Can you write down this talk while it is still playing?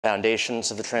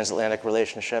foundations of the transatlantic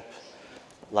relationship,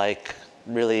 like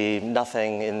really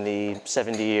nothing in the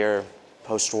 70-year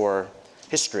post-war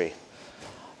history.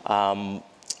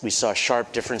 We saw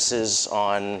sharp differences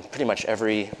on pretty much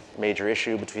every major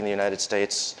issue between the United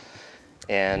States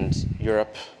and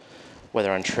Europe,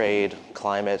 whether on trade,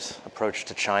 climate, approach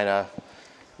to China,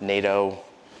 NATO,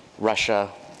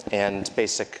 Russia, and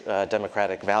basic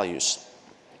democratic values.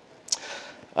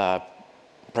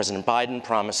 President Biden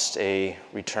promised a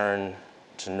return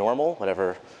to normal,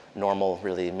 whatever normal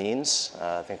really means.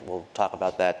 I think we'll talk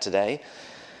about that today.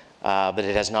 But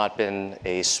it has not been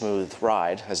a smooth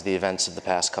ride, as the events of the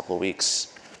past couple of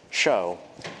weeks show.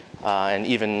 And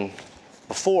even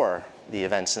before the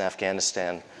events in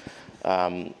Afghanistan,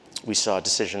 we saw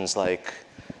decisions like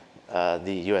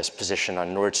the US position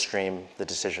on Nord Stream, the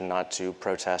decision not to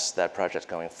protest that project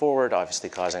going forward, obviously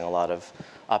causing a lot of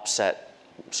upset,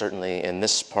 certainly in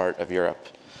this part of Europe.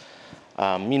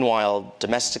 Meanwhile,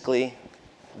 domestically,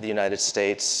 the United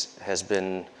States has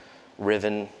been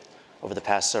riven over the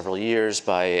past several years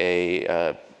by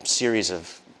a series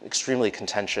of extremely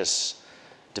contentious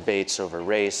debates over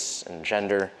race and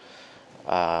gender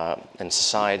and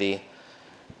society,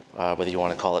 whether you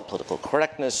want to call it political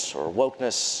correctness or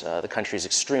wokeness. The country is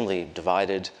extremely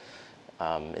divided.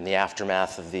 In the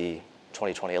aftermath of the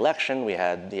 2020 election, we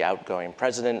had the outgoing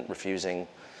president refusing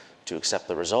to accept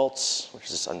the results,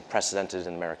 which is unprecedented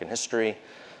in American history,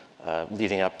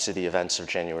 leading up to the events of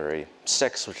January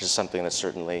 6th, which is something that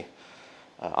certainly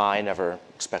I never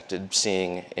expected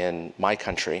seeing in my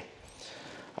country.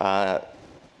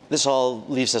 This all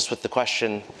leaves us with the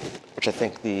question, which I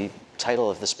think the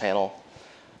title of this panel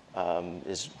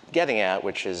is getting at,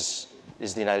 which is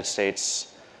the United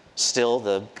States still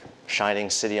the shining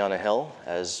city on a hill,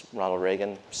 as Ronald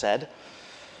Reagan said?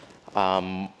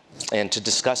 And to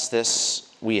discuss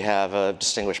this, we have a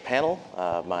distinguished panel,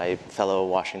 my fellow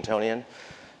Washingtonian,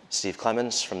 Steve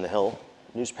Clemons from the Hill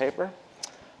newspaper,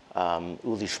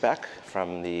 Ulrich Speck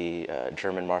from the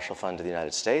German Marshall Fund of the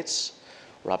United States,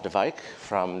 Rob de Wijk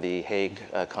from the Hague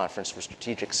Conference for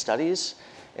Strategic Studies,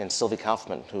 and Sylvie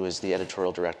Kauffmann, who is the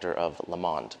editorial director of Le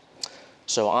Monde.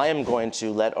 So I am going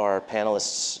to let our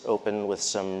panelists open with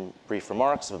some brief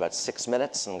remarks of about 6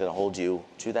 minutes. I'm going to hold you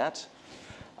to that.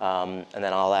 And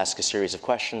then I'll ask a series of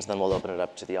questions, then we'll open it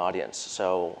up to the audience.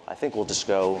 So I think we'll just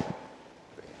go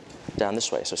down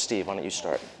this way. So Steve, why don't you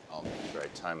start? I'll try to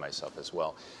time myself as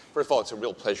well. First of all, it's a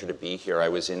real pleasure to be here. I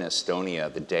was in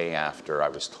Estonia the day after I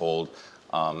was told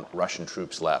Russian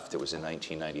troops left. It was in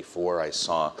 1994. I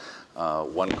saw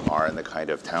one car in the kind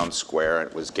of town square.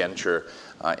 It was Genscher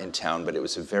in town, but it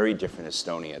was a very different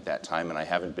Estonia at that time, and I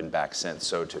haven't been back since.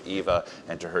 So to Eva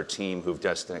and to her team, who've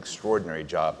done an extraordinary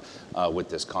job with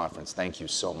this conference, thank you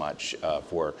so much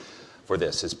for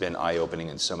this. It's been eye-opening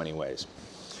in so many ways.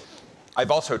 I've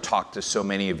also talked to so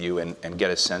many of you and get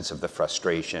a sense of the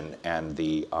frustration and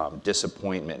the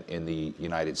disappointment in the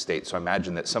United States. So I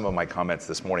imagine that some of my comments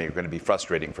this morning are going to be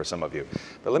frustrating for some of you.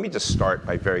 But let me just start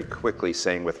by very quickly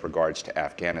saying with regards to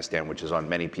Afghanistan, which is on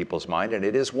many people's mind, and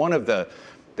it is one of the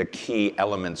key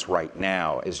elements right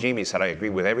now. As Jamie said, I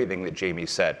agree with everything that Jamie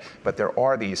said, but there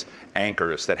are these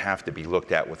anchors that have to be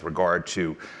looked at with regard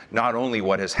to not only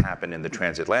what has happened in the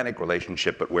transatlantic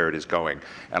relationship, but where it is going.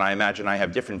 And I imagine I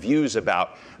have different views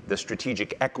about the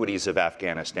strategic equities of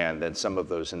Afghanistan than some of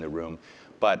those in the room.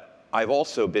 But I've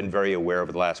also been very aware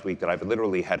over the last week that I've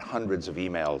literally had hundreds of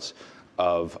emails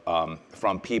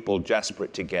from people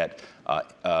desperate to get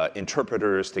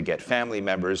interpreters, to get family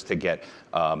members, to get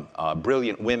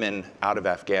brilliant women out of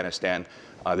Afghanistan.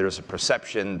 There's a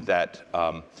perception that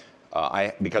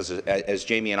because as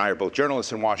Jamie and I are both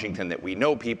journalists in Washington, that we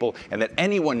know people, and that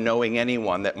anyone knowing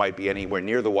anyone that might be anywhere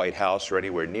near the White House or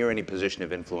anywhere near any position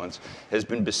of influence has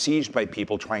been besieged by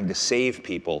people trying to save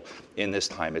people in this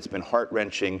time. It's been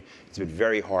heart-wrenching. It's been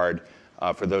very hard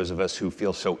for those of us who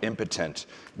feel so impotent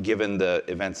given the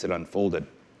events that unfolded.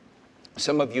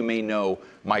 Some of you may know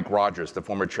Mike Rogers, the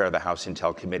former chair of the House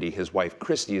Intel Committee. His wife,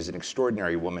 Christy, is an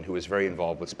extraordinary woman who is very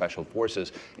involved with special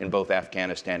forces in both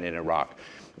Afghanistan and Iraq.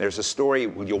 There's a story,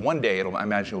 one day, I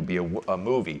imagine it'll be a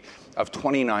movie, of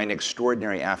 29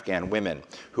 extraordinary Afghan women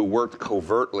who worked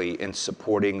covertly in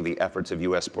supporting the efforts of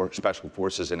U.S. special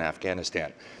forces in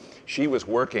Afghanistan. She was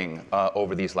working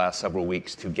over these last several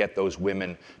weeks to get those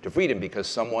women to freedom because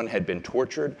someone had been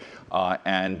tortured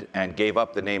and gave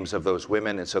up the names of those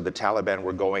women. And so the Taliban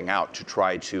were going out to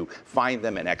try to find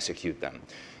them and execute them.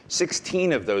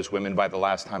 16 of those women, by the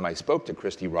last time I spoke to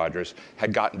Christy Rogers,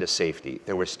 had gotten to safety.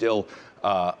 There were still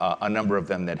a number of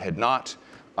them that had not.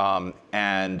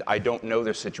 And I don't know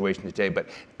their situation today, but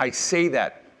I say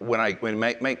that when I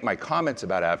make my comments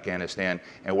about Afghanistan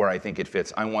and where I think it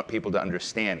fits, I want people to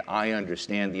understand. I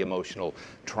understand the emotional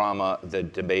trauma, the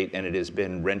debate, and it has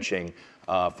been wrenching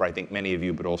for I think many of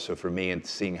you, but also for me, and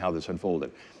seeing how this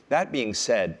unfolded. That being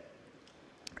said,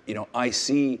 you know, I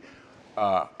think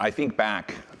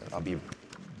back, I'll be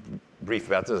brief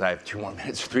about this, I have 2 more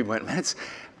minutes, 3 more minutes.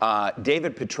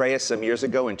 David Petraeus some years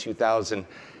ago in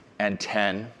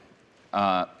 2010,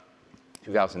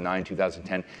 2009,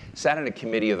 2010, sat in a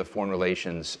committee of the Foreign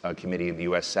Relations Committee of the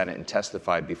U.S. Senate and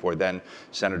testified before then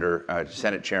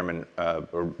Senate Chairman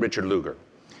Richard Lugar,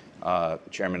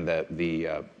 Chairman of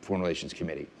the Foreign Relations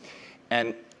Committee.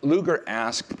 And Lugar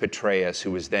asked Petraeus,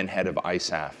 who was then head of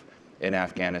ISAF in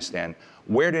Afghanistan,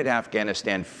 where did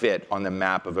Afghanistan fit on the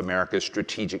map of America's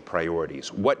strategic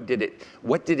priorities? What did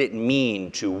it mean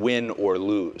to win or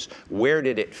lose? Where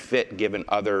did it fit given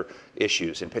other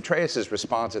issues? And Petraeus'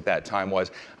 response at that time was,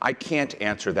 I can't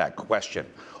answer that question.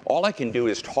 All I can do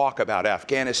is talk about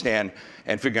Afghanistan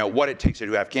and figure out what it takes to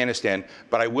do Afghanistan,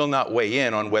 but I will not weigh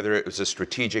in on whether it was a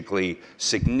strategically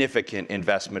significant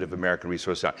investment of American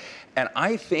resources. And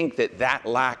I think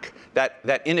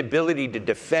that inability to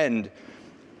defend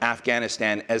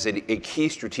Afghanistan as a key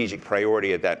strategic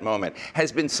priority at that moment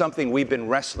has been something we've been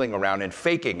wrestling around and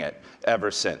faking it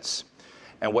ever since.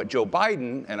 And what Joe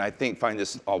Biden, and I think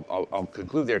I'll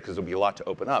conclude there because there'll be a lot to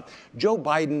open up. Joe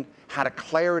Biden had a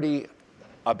clarity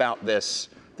about this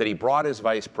that he brought as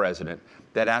vice president,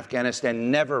 that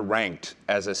Afghanistan never ranked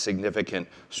as a significant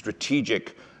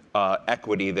strategic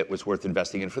equity that was worth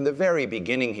investing in. From the very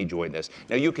beginning, he joined this.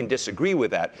 Now, you can disagree with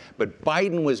that, but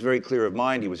Biden was very clear of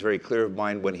mind. He was very clear of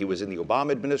mind when he was in the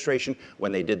Obama administration,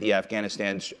 when they did the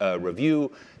Afghanistan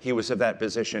review. He was of that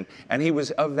position, and he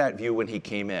was of that view when he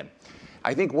came in.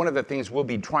 I think one of the things we'll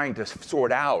be trying to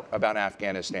sort out about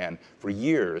Afghanistan for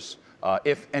years,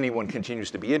 if anyone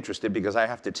continues to be interested, because I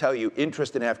have to tell you,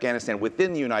 interest in Afghanistan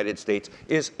within the United States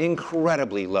is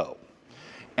incredibly low.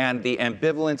 And the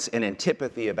ambivalence and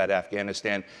antipathy about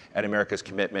Afghanistan and America's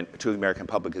commitment to the American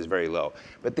public is very low.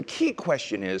 But the key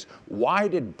question is, why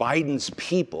did Biden's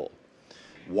people,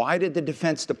 why did the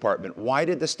Defense Department, why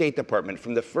did the State Department,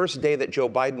 from the first day that Joe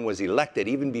Biden was elected,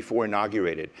 even before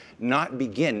inaugurated, not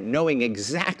begin knowing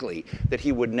exactly that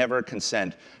he would never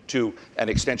consent to an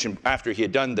extension after he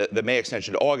had done the May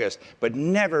extension to August, but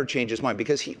never change his mind?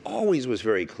 Because he always was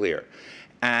very clear.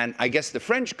 And I guess the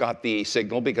French got the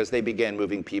signal because they began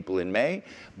moving people in May.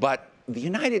 But the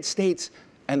United States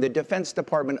and the Defense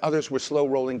Department, others were slow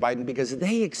rolling Biden because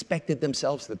they expected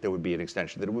themselves that there would be an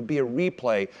extension, that it would be a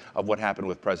replay of what happened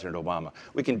with President Obama.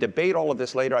 We can debate all of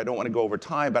this later. I don't want to go over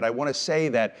time, but I want to say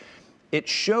that it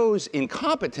shows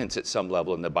incompetence at some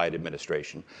level in the Biden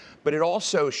administration. But it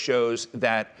also shows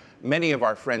that many of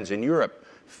our friends in Europe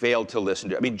failed to listen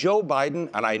to. I mean, Joe Biden,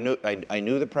 and I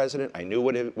knew the president, I knew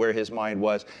where his mind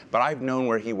was, but I've known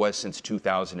where he was since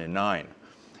 2009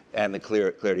 and the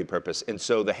clarity of purpose. And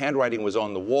so the handwriting was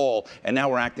on the wall, and now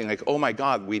we're acting like, oh my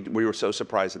God, we were so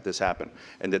surprised that this happened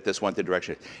and that this went the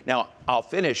direction. Now, I'll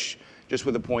finish just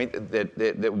with a point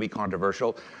that will be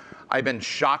controversial. I've been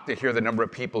shocked to hear the number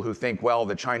of people who think, well,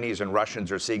 the Chinese and Russians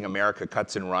are seeing America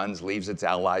cuts and runs, leaves its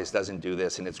allies, doesn't do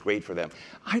this, and it's great for them.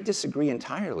 I disagree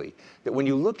entirely. That when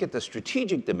you look at the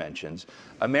strategic dimensions,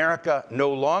 America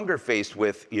no longer faced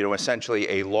with, you know, essentially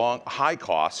a high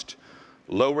cost,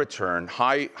 low return,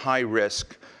 high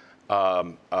risk,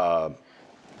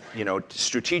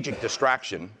 strategic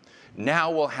distraction.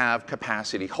 Now we'll have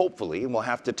capacity, hopefully, and we'll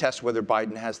have to test whether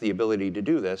Biden has the ability to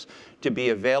do this, to be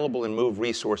available and move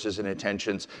resources and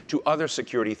attentions to other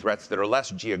security threats that are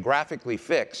less geographically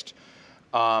fixed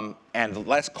and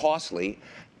less costly,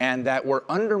 and that we're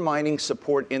undermining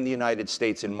support in the United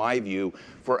States, in my view,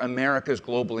 for America's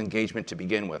global engagement to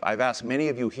begin with. I've asked many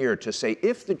of you here to say,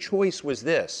 if the choice was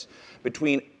this,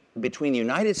 between the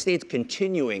United States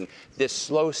continuing this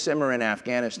slow simmer in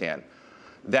Afghanistan,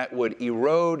 that would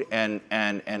erode and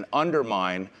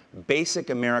undermine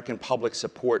basic American public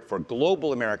support for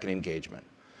global American engagement,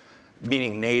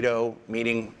 meaning NATO,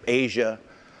 meaning Asia,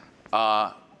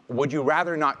 would you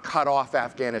rather not cut off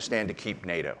Afghanistan to keep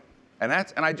NATO? And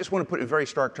I just want to put it in very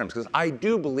stark terms, because I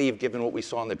do believe, given what we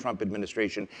saw in the Trump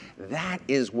administration, that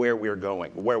is where we're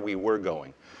going, where we were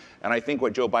going. And I think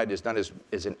what Joe Biden has done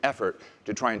is an effort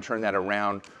to try and turn that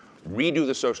around, redo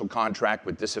the social contract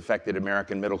with disaffected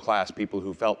American middle class people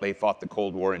who felt they fought the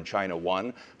Cold War and China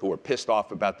won, who were pissed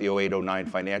off about the 08-09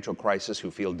 financial crisis, who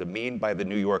feel demeaned by the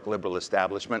New York liberal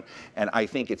establishment. And I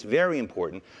think it's very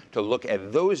important to look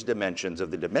at those dimensions of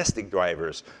the domestic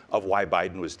drivers of why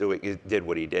Biden did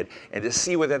what he did, and to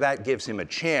see whether that gives him a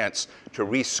chance to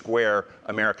re-square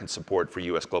American support for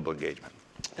U.S. global engagement.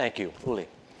 Thank you. Uli.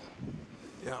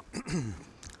 Yeah.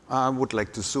 I would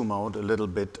like to zoom out a little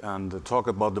bit and talk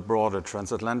about the broader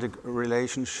transatlantic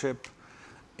relationship.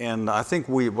 And I think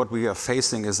what we are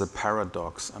facing is a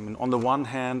paradox. I mean, on the one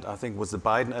hand, I think with the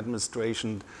Biden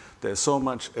administration, there's so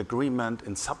much agreement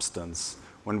in substance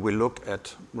when we look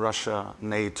at Russia,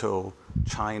 NATO,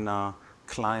 China,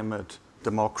 climate,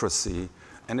 democracy.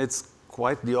 And it's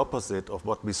quite the opposite of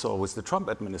what we saw with the Trump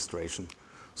administration.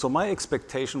 So my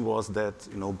expectation was that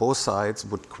both sides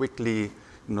would quickly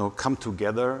come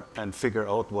together and figure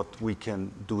out what we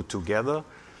can do together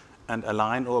and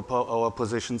align our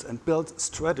positions and build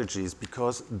strategies,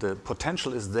 because the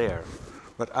potential is there.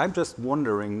 But I'm just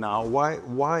wondering now,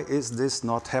 why is this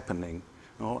not happening?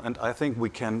 And I think we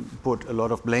can put a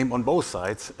lot of blame on both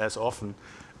sides, as often,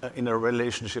 in a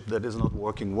relationship that is not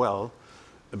working well.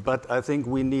 But I think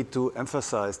we need to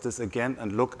emphasize this again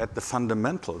and look at the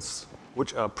fundamentals,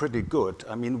 which are pretty good.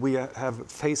 I mean, we have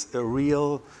faced a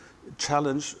real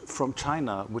challenge from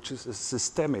China, which is a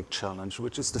systemic challenge,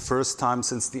 which is the first time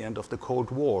since the end of the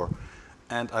Cold War.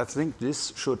 And I think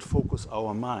this should focus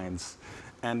our minds.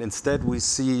 And instead we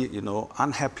see,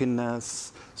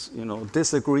 unhappiness,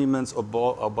 disagreements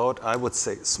about, I would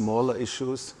say, smaller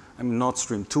issues. I mean, Nord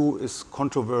Stream 2 is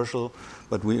controversial,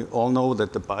 but we all know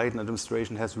that the Biden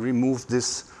administration has removed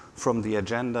this from the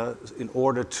agenda in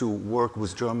order to work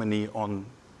with Germany on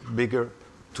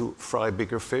to fry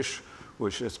bigger fish,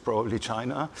 which is probably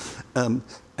China. And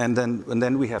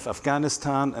then we have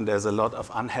Afghanistan, and there's a lot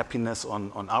of unhappiness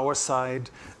on our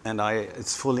side, and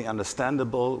it's fully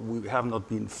understandable. We have not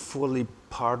been fully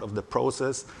part of the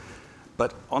process.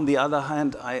 But on the other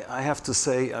hand, I have to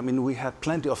say, I mean, we had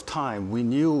plenty of time. We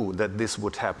knew that this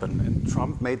would happen, and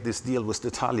Trump made this deal with the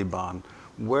Taliban.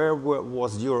 Where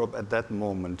was Europe at that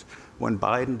moment when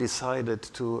Biden decided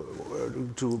to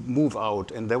move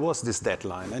out? And there was this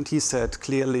deadline. And he said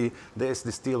clearly, there's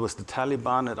this deal with the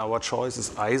Taliban, and our choice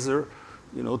is either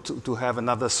to have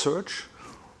another surge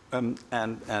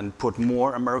and put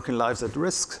more American lives at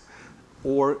risk,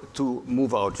 or to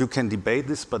move out. You can debate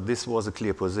this, but this was a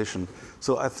clear position.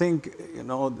 So I think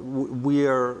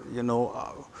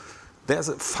there's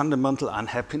a fundamental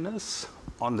unhappiness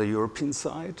on the European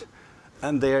side.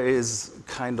 And there is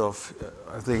kind of,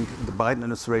 I think the Biden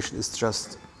administration is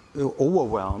just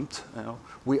overwhelmed.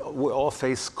 We all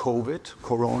face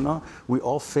Corona. We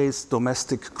all face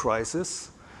domestic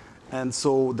crisis. And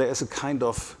so there is a kind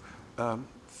of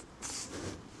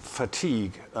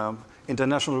fatigue.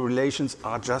 International relations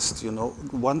are just,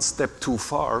 one step too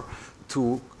far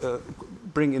to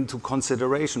bring into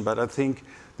consideration. But I think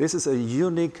this is a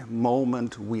unique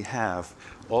moment we have.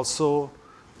 Also,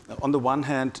 on the one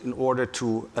hand, in order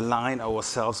to align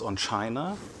ourselves on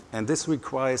China, and this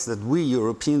requires that we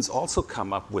Europeans also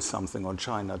come up with something on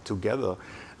China together.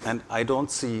 And I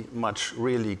don't see much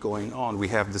really going on. We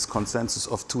have this consensus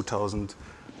of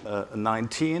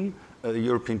 2019, the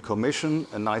European Commission,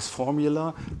 a nice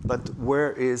formula, but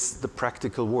where is the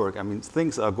practical work? I mean,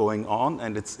 things are going on,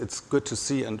 and it's good to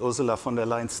see, and Ursula von der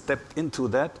Leyen stepped into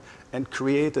that and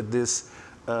created this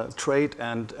Trade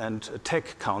and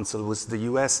Tech Council with the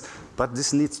US, but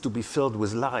this needs to be filled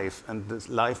with life, and this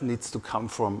life needs to come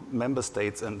from member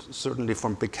states and certainly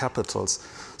from big capitals.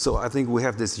 So I think we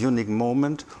have this unique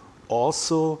moment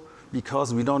also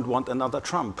because we don't want another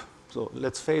Trump. So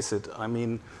let's face it, I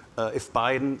mean, if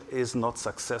Biden is not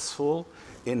successful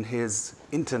in his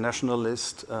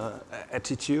internationalist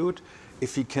attitude,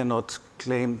 if he cannot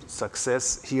claim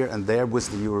success here and there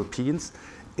with the Europeans,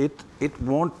 it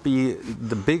won't be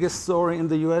the biggest story in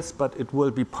the US, but it will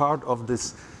be part of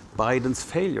this Biden's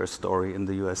failure story in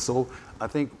the US. So I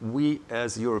think we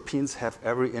as Europeans have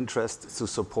every interest to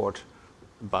support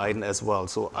Biden as well.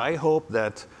 So I hope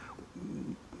that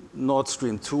Nord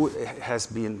Stream 2 has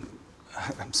been,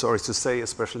 I'm sorry to say,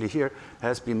 especially here,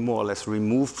 has been more or less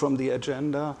removed from the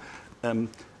agenda.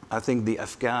 I think the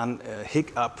Afghan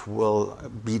hiccup will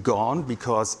be gone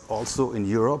because also in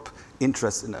Europe,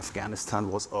 interest in Afghanistan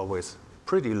was always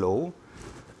pretty low.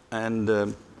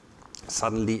 And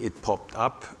suddenly it popped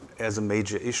up as a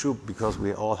major issue because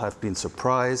we all have been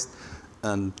surprised.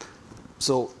 And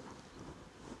so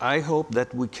I hope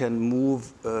that we can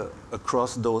move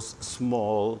across those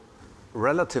small,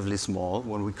 relatively small,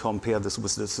 when we compare this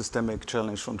with the systemic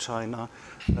challenge from China,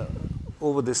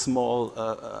 over the small,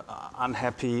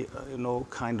 unhappy,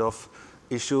 kind of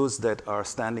issues that are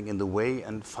standing in the way,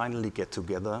 and finally get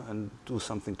together and do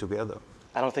something together.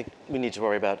 I don't think we need to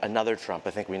worry about another Trump.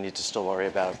 I think we need to still worry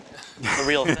about the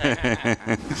real thing.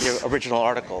 Your original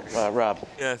article, Rob.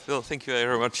 Yeah, well, thank you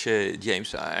very much,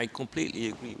 James. I completely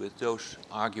agree with those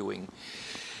arguing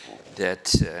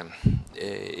that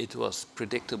it was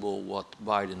predictable what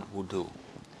Biden would do.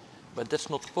 But that's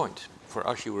not the point for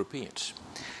us Europeans.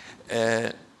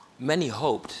 Many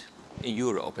hoped, in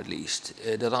Europe at least,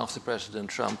 that after President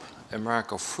Trump,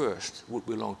 America first would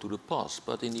belong to the past.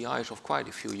 But in the eyes of quite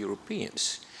a few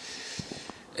Europeans,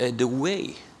 the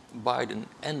way Biden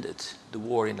ended the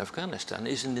war in Afghanistan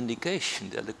is an indication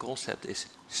that the concept is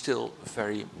still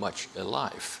very much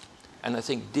alive. And I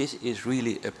think this is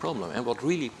really a problem. And what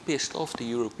really pissed off the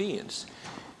Europeans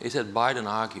is that Biden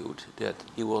argued that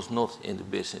he was not in the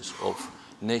business of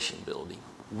nation building.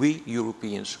 We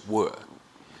Europeans were.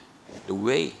 The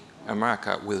way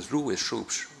America withdrew its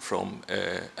troops from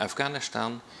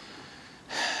Afghanistan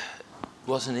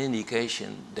was an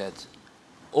indication that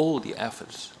all the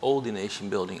efforts, all the nation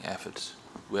building efforts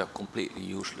were completely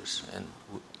useless and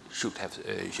should have,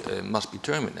 must be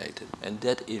terminated. And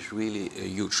that is really a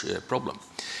huge problem.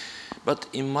 But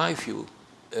in my view,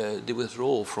 the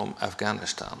withdrawal from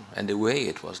Afghanistan and the way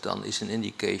it was done is an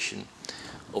indication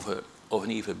of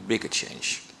an even bigger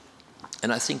change.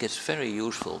 And I think it's very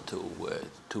useful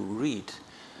to read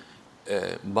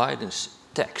Biden's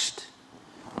text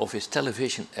of his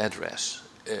television address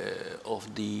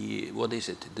of the, what is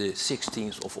it, the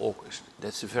 16th of August.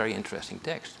 That's a very interesting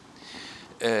text.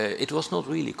 It was not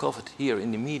really covered here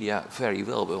in the media very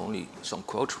well, but only some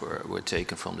quotes were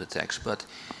taken from the text. But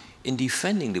in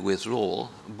defending the withdrawal,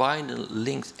 Biden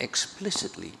linked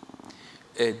explicitly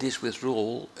this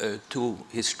withdrawal to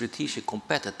his strategic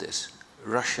competitors,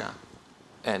 Russia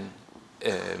and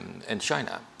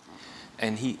China.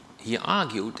 And he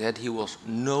argued that he was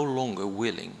no longer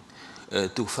willing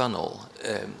to funnel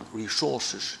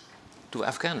resources to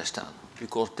Afghanistan,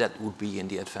 because that would be in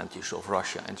the advantage of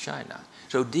Russia and China.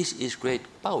 So this is great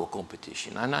power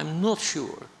competition. And I'm not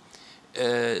sure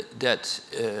that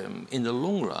in the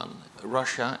long run,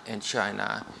 Russia and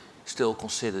China still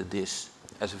consider this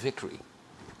as a victory.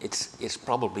 It's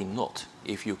probably not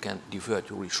if you can divert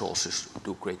your resources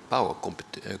to great power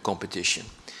competition.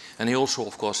 And he also,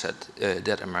 of course, said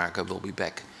that America will be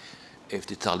back if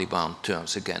the Taliban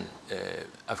turns again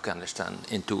Afghanistan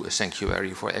into a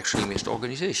sanctuary for extremist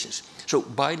organizations. So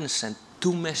Biden sent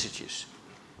two messages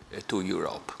to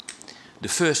Europe. The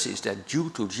first is that due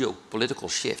to geopolitical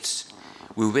shifts,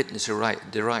 we witness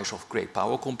the rise of great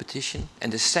power competition.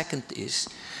 And the second is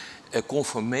a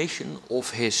confirmation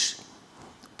of his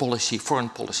policy, foreign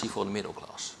policy for the middle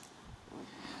class,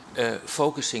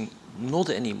 focusing not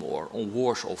anymore on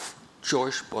wars of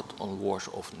choice, but on wars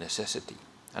of necessity.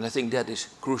 And I think that is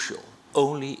crucial.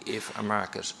 Only if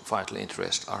America's vital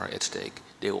interests are at stake,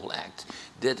 they will act.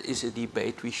 That is a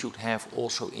debate we should have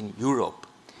also in Europe,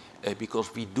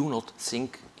 because we do not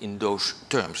think in those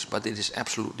terms, but it is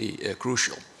absolutely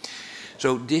crucial.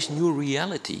 So this new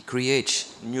reality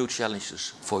creates new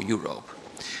challenges for Europe.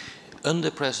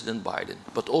 Under President Biden,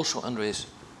 but also under his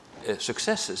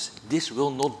successors, this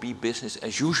will not be business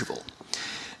as usual.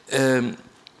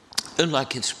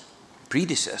 Unlike his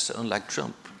predecessor, unlike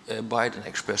Trump, Biden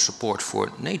expressed support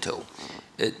for NATO.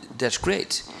 That's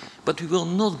great. But we will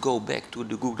not go back to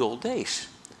the good old days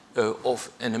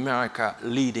of an America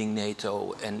leading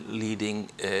NATO and leading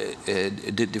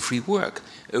the free world.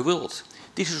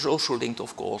 This is also linked,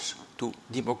 of course, to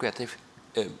democratic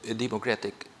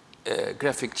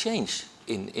graphic change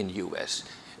in the US.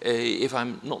 If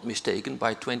I'm not mistaken,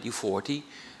 by 2040,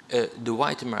 the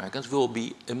white Americans will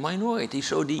be a minority.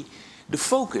 So the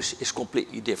focus is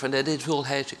completely different, and it will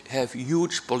have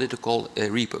huge political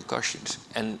repercussions,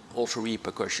 and also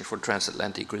repercussions for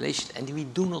transatlantic relations. And we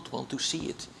do not want to see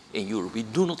it in Europe. We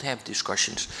do not have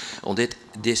discussions on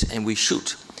this, and we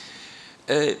should.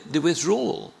 The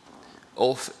withdrawal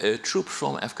of troops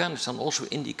from Afghanistan also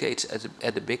indicates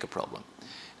at a bigger problem.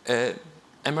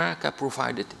 America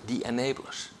provided the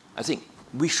enablers. I think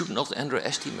we should not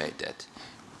underestimate that.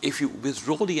 If you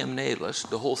withdraw the enablers,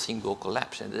 the whole thing will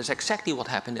collapse. And that's exactly what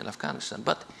happened in Afghanistan.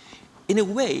 But in a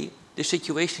way, the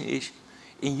situation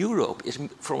in Europe is,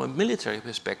 from a military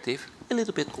perspective, a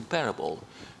little bit comparable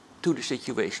to the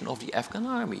situation of the Afghan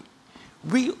army.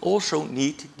 We also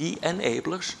need the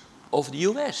enablers of the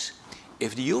US.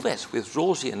 If the US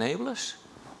withdraws the enablers,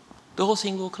 the whole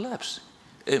thing will collapse.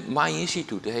 My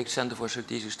institute, the Hague Center for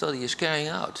Strategic Study, is carrying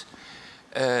out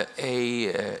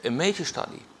a major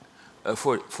study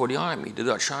for the army, the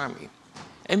Dutch army.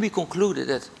 And we concluded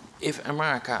that if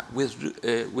America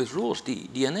withdraws the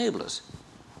enablers,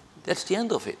 that's the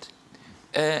end of it.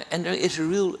 And there is a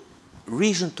real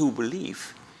reason to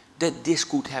believe that this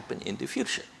could happen in the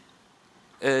future.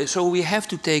 So we have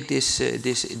to take this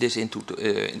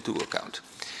into account.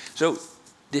 So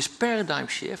this paradigm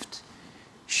shift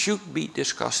should be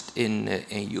discussed in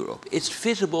Europe. It's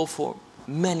visible for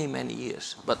many, many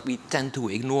years, but we tend to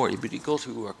ignore it because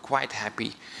we were quite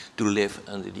happy to live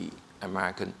under the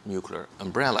American nuclear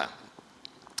umbrella.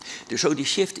 So the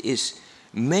shift is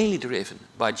mainly driven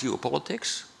by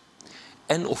geopolitics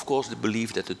and, of course, the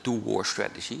belief that the two-war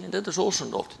strategy, and that is also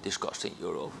not discussed in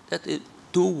Europe, that the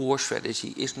two-war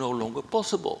strategy is no longer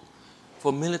possible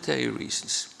for military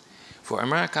reasons. For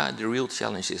America, the real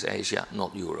challenge is Asia,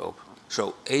 not Europe.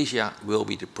 So Asia will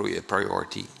be the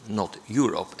priority, not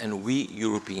Europe. And we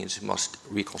Europeans must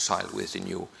reconcile with the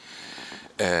new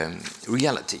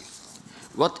reality.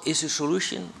 What is the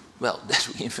solution? Well, that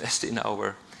we invest in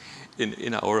our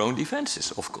own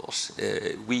defenses, of course.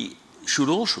 We should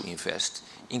also invest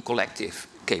in collective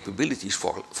capabilities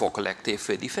for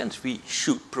collective defense. We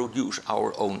should produce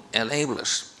our own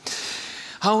enablers.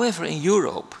 However, in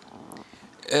Europe,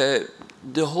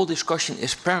 the whole discussion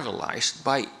is paralyzed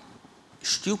by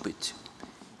stupid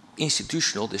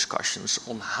institutional discussions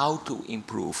on how to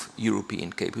improve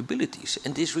European capabilities.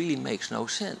 And this really makes no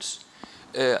sense.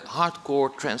 Hardcore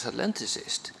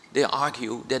transatlanticists, they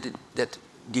argue that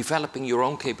developing your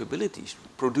own capabilities,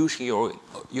 producing your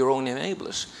own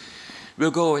enablers,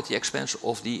 will go at the expense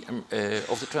of the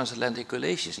transatlantic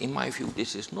relations. In my view,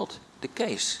 this is not the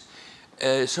case.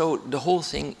 So the whole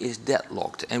thing is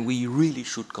deadlocked, and we really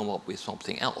should come up with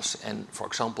something else. And for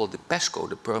example, the PESCO,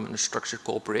 the Permanent Structured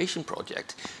Cooperation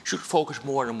Project, should focus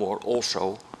more and more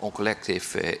also on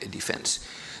collective defense.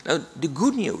 Now, the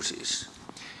good news is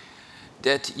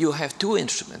that you have two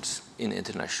instruments in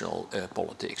international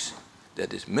politics.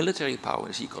 That is military power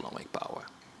and economic power.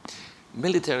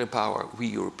 Military power, we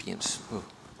Europeans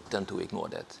tend to ignore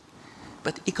that.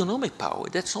 But economic power,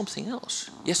 that's something else.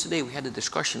 Yesterday we had a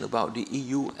discussion about the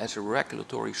EU as a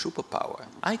regulatory superpower.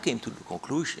 I came to the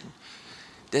conclusion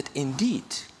that indeed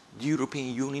the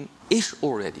European Union is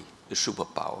already a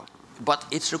superpower, but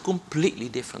it's a completely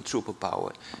different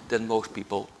superpower than most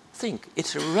people think.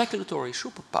 It's a regulatory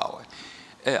superpower.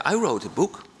 I wrote a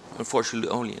book, unfortunately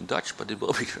only in Dutch, but it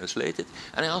will be translated,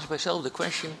 and I asked myself the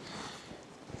question,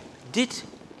 did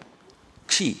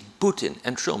Xi, Putin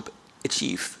and Trump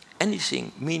achieve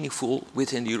anything meaningful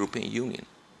within the European Union?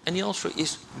 And the answer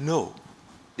is no.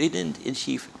 They didn't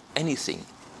achieve anything.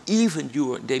 Even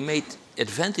they made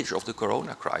advantage of the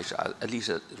corona crisis, at least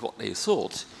that's what they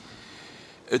thought,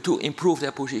 to improve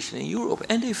their position in Europe,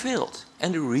 and they failed.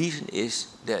 And the reason is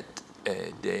that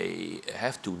they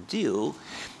have to deal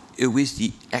with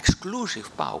the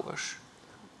exclusive powers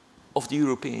of the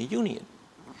European Union.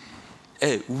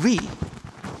 We,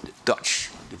 the Dutch,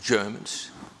 the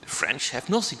Germans, the French, have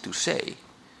nothing to say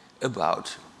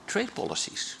about trade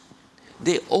policies.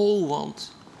 They all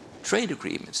want trade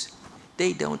agreements.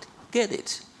 They don't get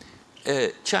it.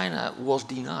 China was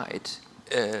denied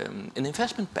an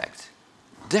investment pact,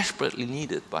 desperately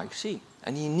needed by Xi,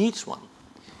 and he needs one.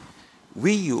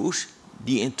 We use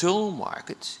the internal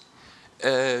market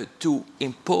to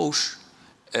impose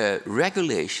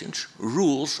regulations,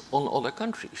 rules on other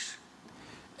countries.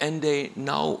 And they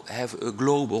now have a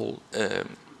global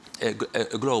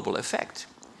effect.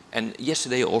 And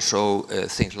yesterday also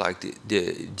things like the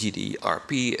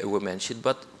GDPR were mentioned,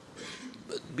 but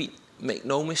make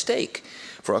no mistake.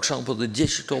 For example, the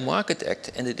Digital Market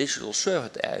Act and the Digital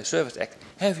Service Act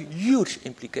have huge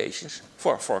implications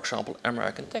for example,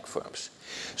 American tech firms.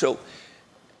 So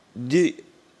the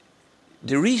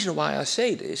reason why I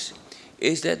say this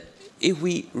is that if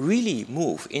we really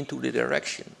move into the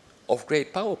direction of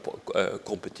great power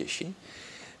competition,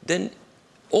 then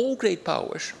all great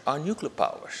powers are nuclear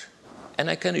powers. And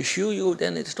I can assure you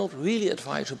then it's not really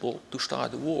advisable to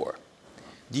start a war.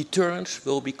 Deterrence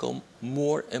will become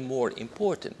more and more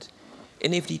important.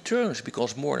 And if deterrence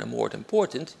becomes more and more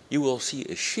important, you will see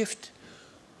a shift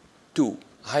to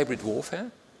hybrid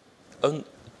warfare,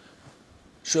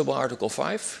 sub-Article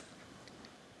 5,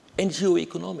 and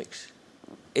geoeconomics.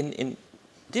 In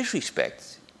this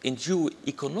respect, in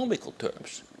geo-economical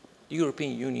terms, the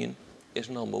European Union is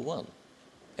 #1.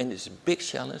 And it's a big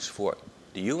challenge for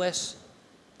the US,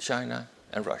 China,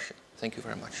 and Russia. Thank you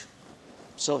very much.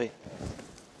 Sylvie.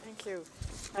 Thank you.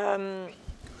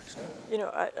 You know,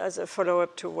 as a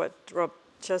follow-up to what Rob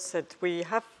just said,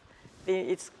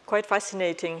 it's quite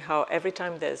fascinating how every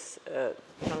time there's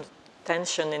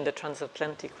tension in the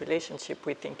transatlantic relationship,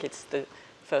 we think it's the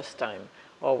first time,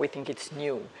 or we think it's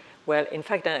new. Well, in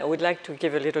fact, I would like to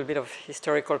give a little bit of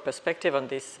historical perspective on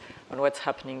this, on what's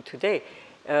happening today.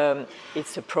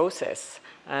 It's a process,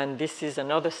 and this is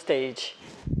another stage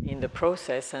in the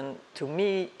process. And to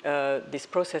me, this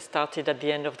process started at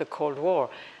the end of the Cold War.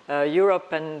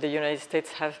 Europe and the United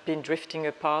States have been drifting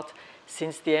apart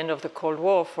since the end of the Cold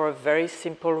War for a very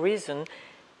simple reason.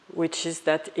 which is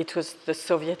that it was the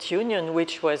Soviet Union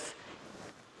which was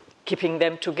keeping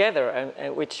them together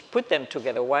and which put them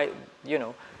together. Why, you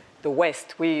know, the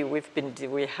West, we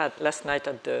had last night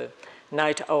at the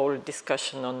night owl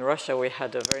discussion on Russia, we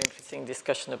had a very interesting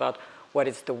discussion about what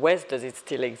is the West, does it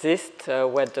still exist,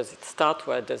 where does it start,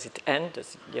 where does it end,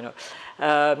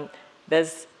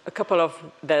 there's a couple of,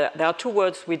 there are two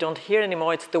words we don't hear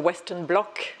anymore, it's the Western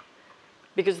Bloc,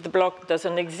 because the bloc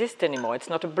doesn't exist anymore, it's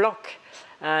not a bloc.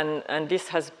 And this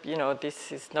has, you know,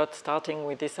 this is not starting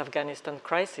with this Afghanistan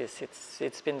crisis.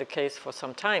 It's been the case for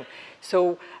some time.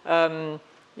 So,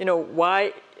 you know,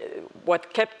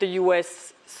 what kept the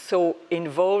US so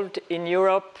involved in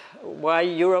Europe, why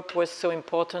Europe was so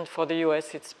important for the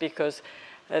US, it's because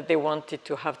they wanted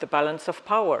to have the balance of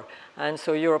power. And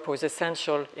so Europe was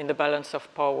essential in the balance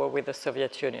of power with the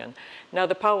Soviet Union. Now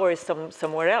the power is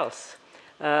somewhere else.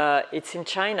 It's in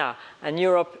China, and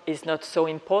Europe is not so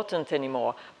important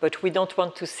anymore, but we don't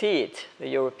want to see it, the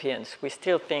Europeans. We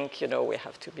still think, you know, we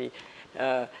have to be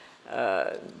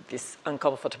this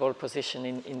uncomfortable position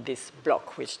in this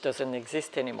bloc, which doesn't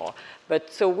exist anymore.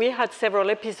 But so we had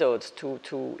several episodes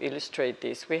to illustrate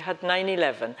this. We had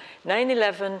 9/11.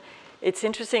 9/11, it's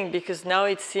interesting because now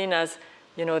it's seen as,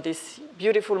 you know, this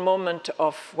beautiful moment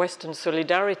of Western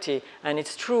solidarity, and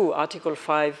it's true, Article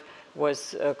 5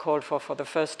 was called for the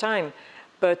first time.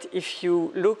 But if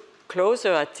you look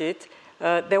closer at it,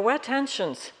 there were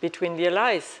tensions between the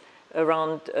allies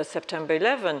around September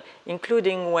 11,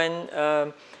 including when,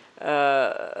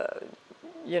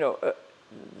 you know,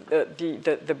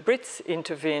 the Brits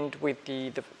intervened with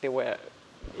they were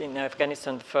in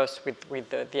Afghanistan first with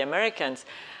the Americans.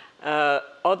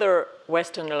 Other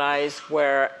Western allies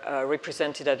were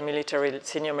represented at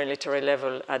senior military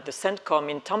level at the CENTCOM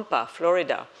in Tampa,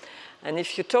 Florida. And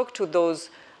if you talk to those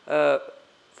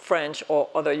French or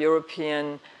other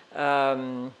European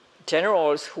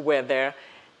generals who were there,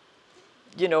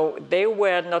 you know, they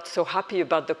were not so happy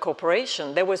about the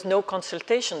cooperation. There was no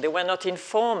consultation. They were not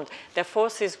informed. Their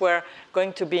forces were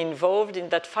going to be involved in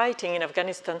that fighting in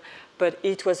Afghanistan, but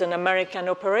it was an American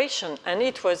operation, and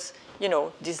it was, you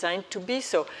know, designed to be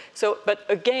so. But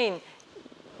again,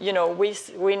 you know,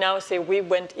 we now say we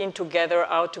went in together,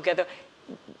 out together.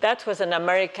 That was an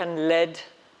American-led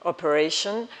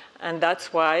operation, and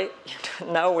that's why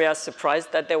now we are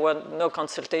surprised that there were no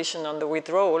consultation on the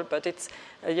withdrawal, but it's,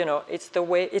 you know, it's the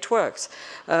way it works.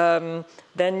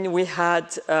 Then we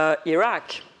had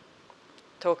Iraq.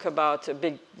 Talk about a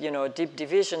big, you know, deep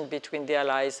division between the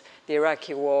allies. The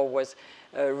Iraqi war was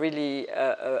really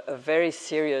a very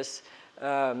serious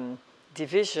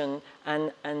division,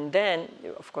 and then,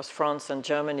 of course, France and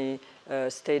Germany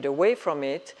stayed away from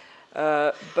it.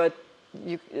 But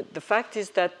the fact is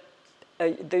that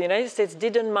the United States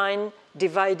didn't mind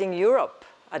dividing Europe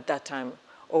at that time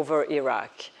over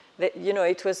Iraq. You know,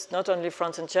 it was not only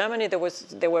France and Germany,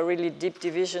 there were really deep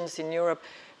divisions in Europe.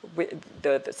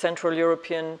 The Central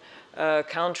European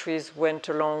countries went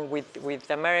along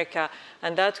with America,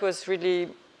 and that was really,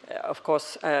 of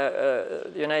course,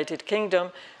 the United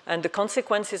Kingdom, and the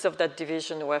consequences of that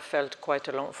division were felt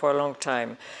for a long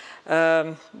time.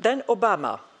 Then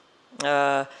Obama.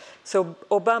 So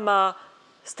Obama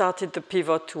started the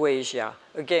pivot to Asia.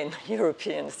 Again,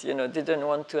 Europeans, you know, didn't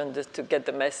want to get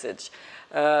the message.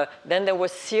 Then there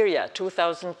was Syria,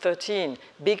 2013,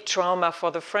 big trauma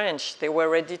for the French. They were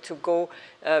ready to go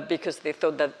because they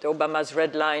thought that Obama's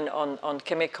red line on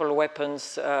chemical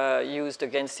weapons used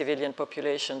against civilian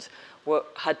populations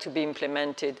had to be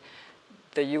implemented.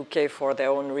 The UK, for their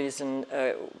own reason,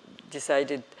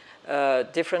 decided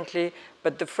differently.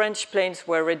 But the French planes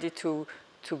were ready to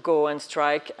go and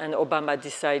strike, and Obama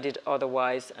decided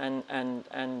otherwise, and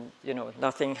you know,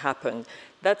 nothing happened.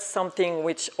 That's something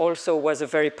which also was a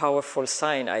very powerful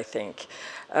sign, I think,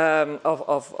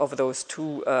 of those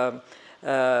two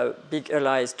big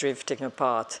allies drifting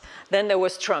apart. Then there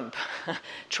was Trump,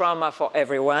 trauma for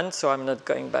everyone, so I'm not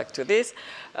going back to this.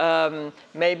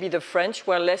 Maybe the French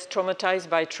were less traumatized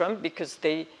by Trump because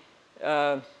they,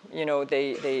 you know,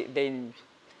 they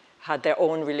had their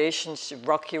own relationship,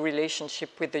 rocky relationship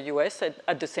with the US.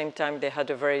 At the same time, they had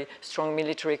a very strong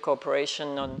military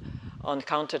cooperation on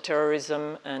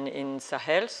counterterrorism and in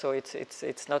Sahel, so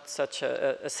it's not such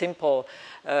a simple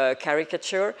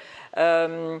caricature.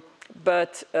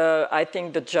 But I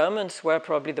think the Germans were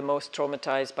probably the most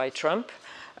traumatized by Trump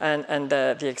and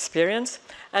the experience.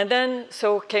 And then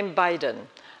so came Biden.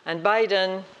 And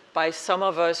Biden, by some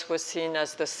of us, was seen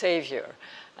as the savior.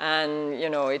 And, you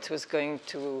know, it was going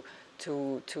to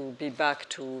be back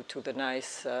to the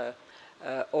nice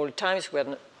old times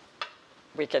where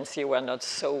we can see we're not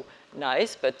so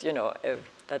nice, but, you know,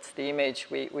 That's the image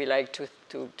we like to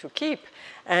keep.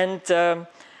 And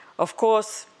of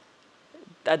course,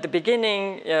 at the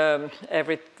beginning,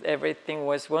 everything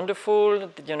was wonderful.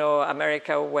 You know,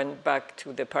 America went back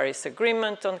to the Paris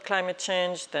Agreement on climate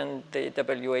change, then the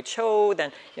WHO,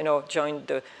 then, you know, joined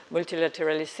the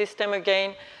multilateralist system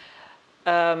again.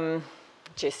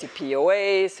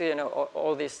 JCPOA, so, you know,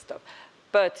 all this stuff.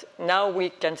 But now we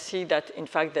can see that, in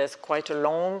fact, there's quite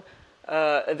a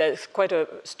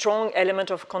strong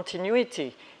element of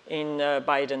continuity in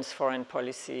Biden's foreign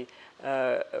policy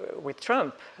with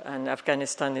Trump, and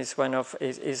Afghanistan is one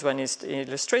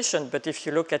illustration. But if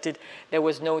you look at it, there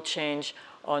was no change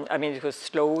on, I mean, it was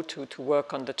slow to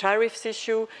work on the tariffs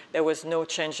issue. There was no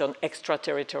change on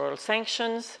extraterritorial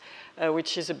sanctions,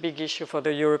 which is a big issue for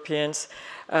the Europeans.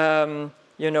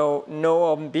 You know,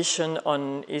 no ambition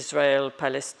on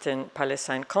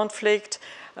Israel-Palestine conflict,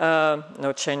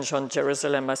 no change on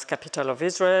Jerusalem as capital of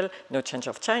Israel, no change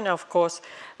of China, of course.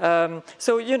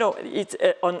 So, you know,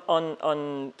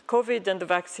 on COVID and the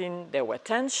vaccine, there were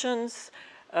tensions.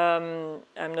 I'm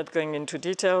not going into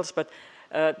details, but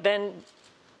then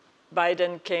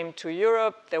Biden came to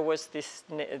Europe. There was this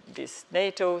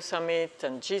NATO summit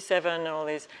and G7 and all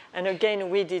this. And again,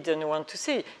 we didn't want to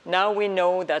see. Now we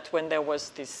know that when there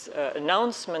was this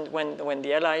announcement, when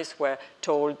the allies were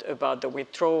told about the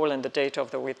withdrawal and the date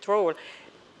of the withdrawal,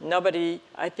 nobody,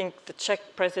 I think the Czech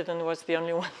president was the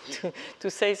only one to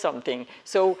say something.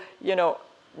 So, you know,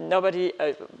 nobody,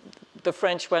 the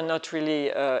French were not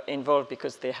really involved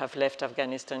because they have left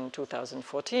Afghanistan in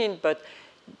 2014, but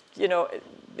you know,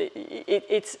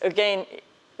 it's again,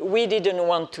 we didn't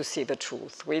want to see the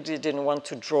truth. We didn't want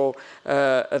to draw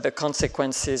the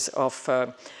consequences of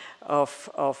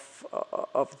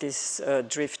this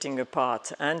drifting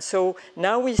apart. And so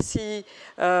now we see,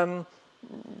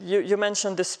 you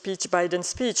mentioned the speech, Biden's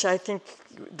speech. I think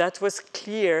that was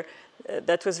clear.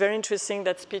 That was very interesting,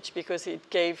 that speech, because it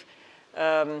gave,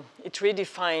 it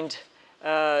redefined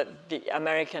the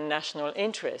American national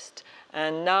interest.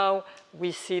 And now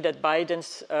we see that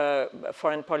Biden's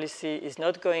foreign policy is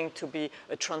not going to be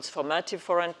a transformative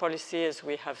foreign policy, as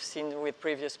we have seen with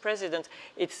previous presidents.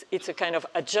 It's a kind of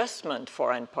adjustment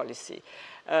foreign policy.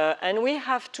 And we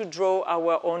have to draw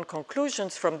our own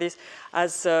conclusions from this,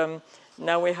 as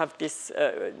now we have this,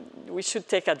 we should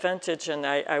take advantage, and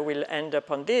I will end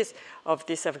up on this, of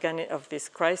this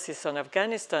crisis on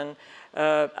Afghanistan,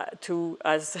 to,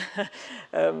 as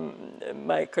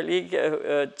my colleague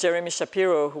Jeremy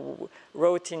Shapiro, who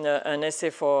wrote in an essay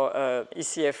for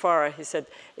ECFR, he said,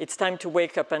 it's time to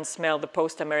wake up and smell the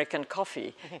post-American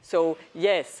coffee. So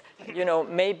yes, you know,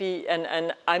 maybe,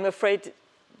 and I'm afraid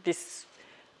this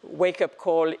wake-up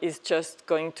call is just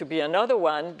going to be another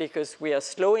one, because we are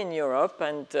slow in Europe,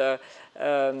 and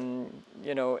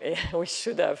you know, we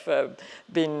should have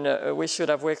we should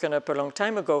have woken up a long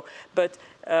time ago. But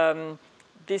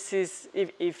this is,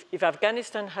 if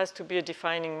Afghanistan has to be a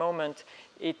defining moment,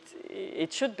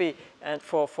 it should be, and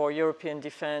for European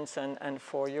defense and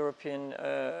for European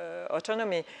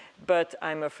autonomy. But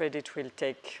I'm afraid it will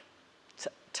take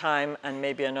time and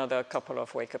maybe another couple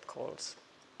of wake-up calls.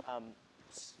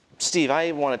 Steve,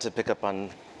 I wanted to pick up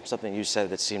on something you said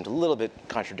that seemed a little bit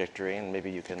contradictory, and maybe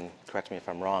you can correct me if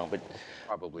I'm wrong, but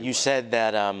probably you said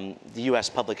that the US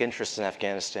public interest in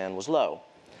Afghanistan was low.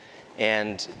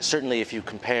 And certainly if you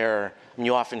compare, and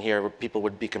you often hear people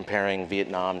would be comparing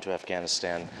Vietnam to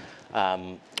Afghanistan,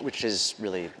 which is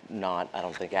really not, I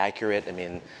don't think, accurate. I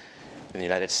mean, in the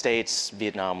United States,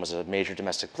 Vietnam was a major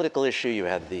domestic political issue. You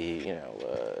had the,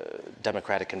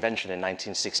 Democratic Convention in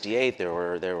 1968. There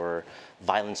were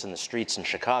violence in the streets in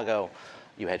Chicago.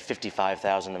 You had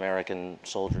 55,000 American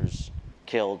soldiers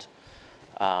killed.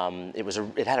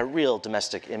 It had a real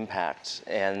domestic impact,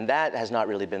 and that has not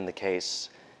really been the case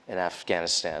in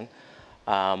Afghanistan.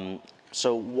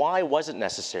 So why was it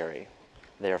necessary,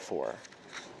 therefore,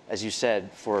 as you said,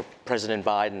 for President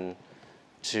Biden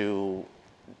to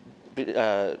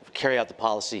carry out the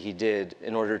policy he did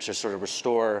in order to sort of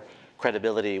restore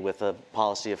credibility with a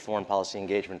policy of foreign policy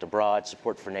engagement abroad,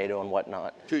 support for NATO and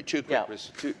whatnot? Two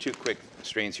quick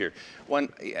strains here.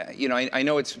 One, I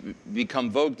know it's become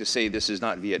vogue to say this is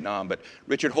not Vietnam, but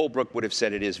Richard Holbrooke would have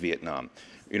said it is Vietnam.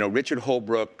 Richard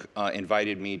Holbrooke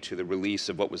invited me to the release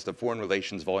of what was the Foreign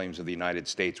Relations Volumes of the United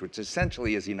States, which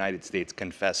essentially is the United States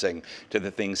confessing to the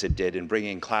things it did and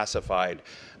bringing classified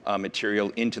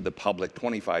material into the public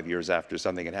 25 years after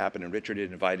something had happened. And Richard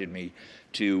had invited me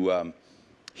to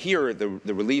here,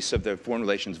 the release of the Foreign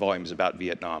Relations volume is about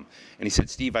Vietnam. And he said,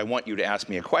 Steve, I want you to ask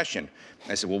me a question.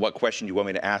 And I said, well, what question do you want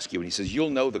me to ask you? And he says, you'll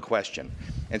know the question.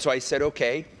 And so I said,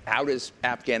 okay, how does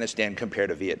Afghanistan compare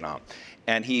to Vietnam?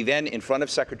 And he then, in front of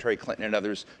Secretary Clinton and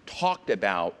others, talked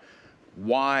about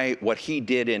why what he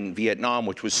did in Vietnam,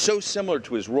 which was so similar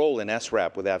to his role in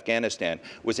SRAP with Afghanistan,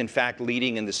 was in fact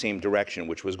leading in the same direction,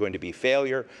 which was going to be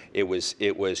failure. It was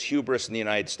hubris in the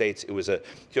United States. It was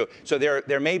so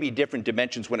there may be different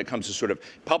dimensions when it comes to sort of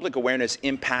public awareness,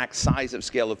 impact, size of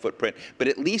scale of footprint, but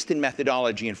at least in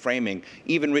methodology and framing,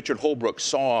 even Richard Holbrooke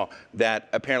saw that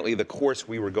apparently the course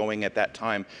we were going at that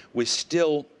time was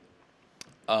still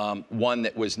one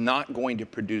that was not going to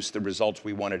produce the results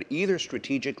we wanted, either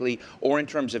strategically or in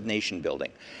terms of nation building.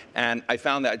 And I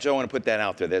found that, Joe, I want to put that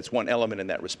out there. That's one element in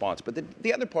that response. But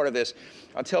the other part of this,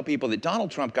 I'll tell people that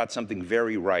Donald Trump got something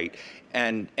very right,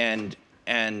 and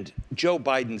Joe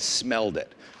Biden smelled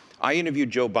it. I interviewed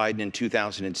Joe Biden in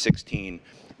 2016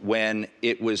 when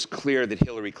it was clear that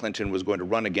Hillary Clinton was going to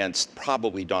run against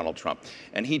probably Donald Trump.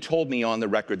 And he told me on the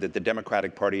record that the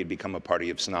Democratic Party had become a party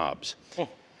of snobs.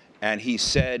 And he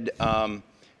said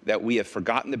that we have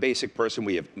forgotten the basic person.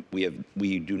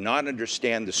 We do not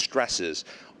understand the stresses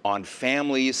on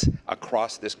families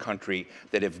across this country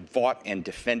that have fought and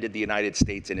defended the United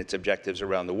States and its objectives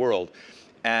around the world.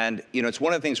 And it's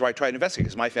one of the things where I tried to investigate,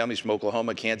 because my family's from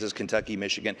Oklahoma, Kansas, Kentucky,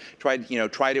 Michigan. Tried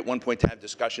at one point to have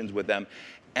discussions with them,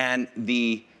 and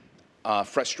the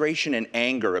frustration and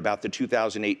anger about the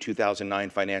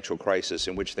 2008-2009 financial crisis,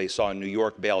 in which they saw New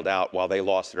York bailed out while they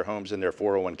lost their homes and their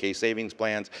 401k savings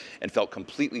plans and felt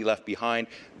completely left behind.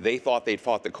 They thought they'd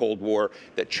fought the Cold War,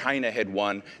 that China had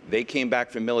won. They came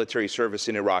back from military service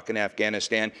in Iraq and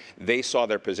Afghanistan. They saw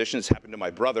their positions. Happened to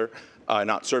my brother,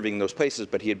 not serving in those places,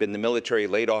 but he had been in the military,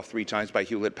 laid off 3 times by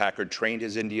Hewlett-Packard, trained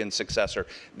his Indian successor.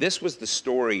 This was the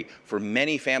story for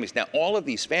many families. Now, all of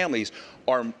these families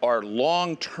are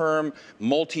long-term,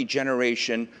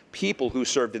 multi-generation people who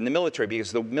served in the military,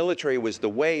 because the military was the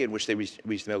way in which they reached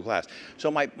the middle class.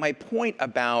 So my point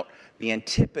about the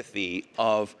antipathy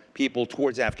of people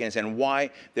towards Afghanistan, and why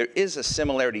there is a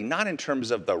similarity, not in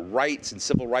terms of the rights and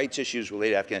civil rights issues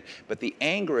related to Afghanistan, but the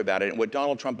anger about it. And what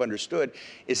Donald Trump understood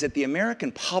is that the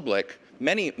American public,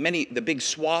 many, the big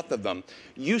swath of them,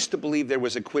 used to believe there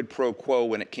was a quid pro quo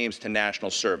when it came to national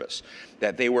service,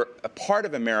 that they were a part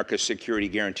of America's security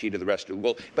guarantee to the rest of the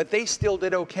world, but they still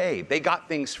did okay. They got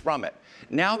things from it.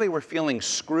 Now they were feeling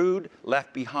screwed,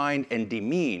 left behind, and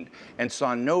demeaned, and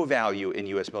saw no value in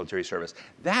U.S. military service.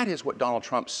 That is what Donald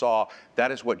Trump saw.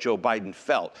 That is what Joe Biden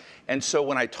felt. And so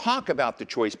when I talk about the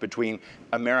choice between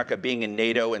America being in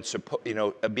NATO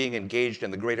and being engaged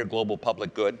in the greater global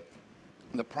public good,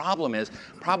 the problem is,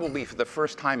 probably for the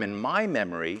first time in my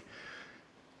memory,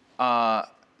 the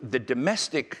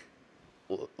domestic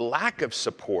lack of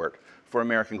support for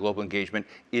American global engagement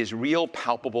is real,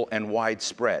 palpable, and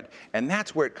widespread. And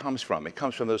that's where it comes from. It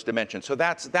comes from those dimensions. So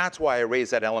that's why I raise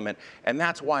that element, and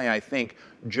that's why I think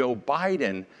Joe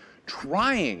Biden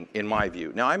trying, in my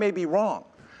view, now I may be wrong,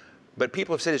 but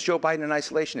people have said, is Joe Biden an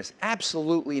isolationist?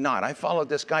 Absolutely not. I followed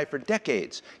this guy for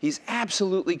decades. He's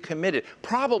absolutely committed,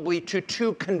 probably to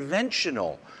too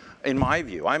conventional, in my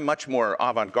view. I'm much more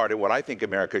avant-garde in what I think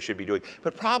America should be doing,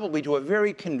 but probably to a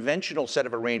very conventional set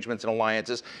of arrangements and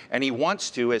alliances. And he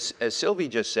wants to, as Sylvie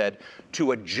just said,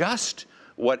 to adjust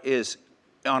what is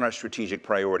on our strategic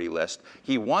priority list.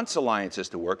 He wants alliances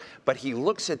to work, but he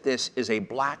looks at this as a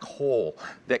black hole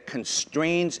that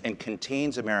constrains and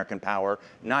contains American power,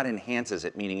 not enhances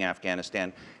it, meaning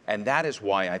Afghanistan. And that is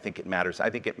why I think it matters. I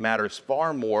think it matters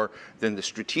far more than the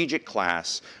strategic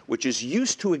class, which is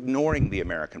used to ignoring the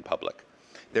American public.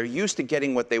 They're used to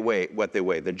getting what they weigh.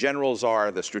 The generals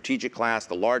are, the strategic class,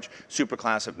 the large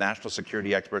superclass of national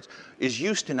security experts is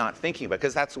used to not thinking about it,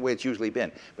 because that's the way it's usually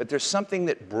been. But there's something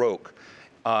that broke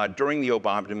during the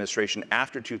Obama administration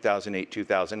after 2008,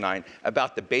 2009,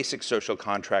 about the basic social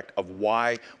contract of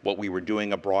why what we were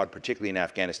doing abroad, particularly in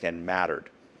Afghanistan, mattered.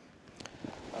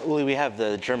 Well, we have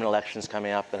the German elections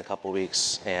coming up in a couple of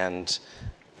weeks, and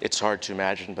it's hard to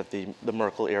imagine, but the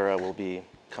Merkel era will be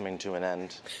coming to an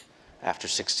end after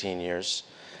 16 years.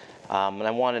 And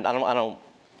I'm not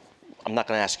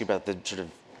going to ask you about the sort of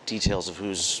details of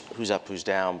who's up, who's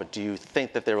down, but do you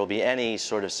think that there will be any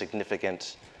sort of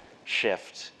significant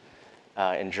shift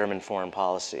in German foreign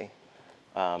policy,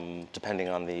 depending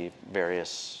on the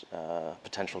various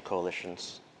potential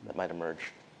coalitions that might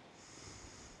emerge?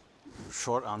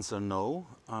 Short answer, no.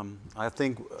 I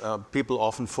think people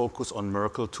often focus on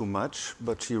Merkel too much,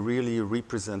 but she really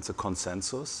represents a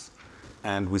consensus.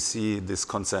 And we see this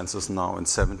consensus now in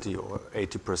 70 or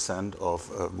 80% of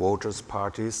voters,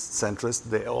 parties, centrists.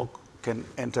 They all can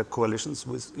enter coalitions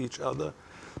with each other.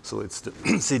 So it's the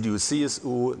CDU,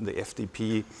 CSU, the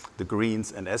FDP, the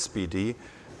Greens, and SPD.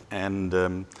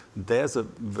 And there's a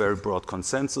very broad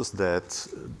consensus that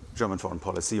German foreign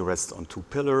policy rests on two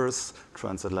pillars: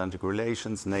 transatlantic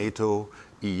relations, NATO,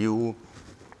 EU.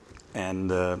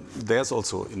 And there's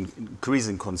also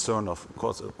increasing concern, of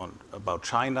course, about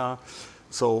China.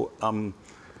 So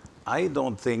I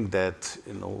don't think that,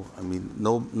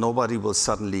 nobody will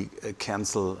suddenly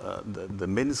cancel the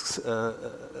Minsk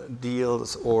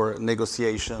deals or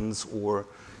negotiations,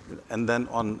 and then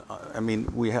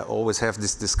we always have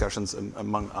these discussions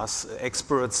among us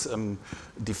experts,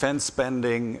 defense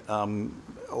spending,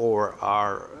 or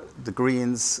are the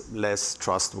Greens less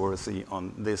trustworthy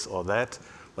on this or that?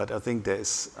 But I think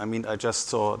I just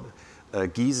saw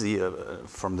Gysi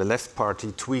from the left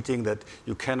party tweeting that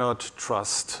you cannot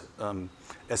trust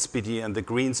SPD and the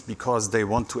Greens because they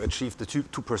want to achieve the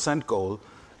 2% goal.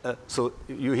 So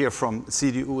you hear from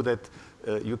CDU that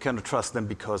you cannot trust them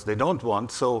because they don't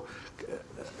want. So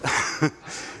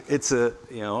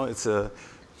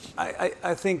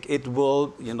I think it will,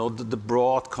 the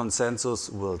broad consensus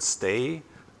will stay,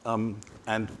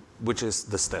 and which is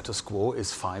the status quo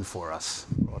is fine for us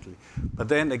broadly. But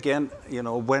then again,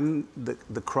 when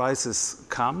the crisis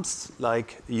comes,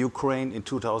 like Ukraine in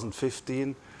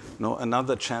 2015,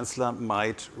 another chancellor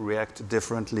might react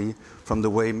differently from the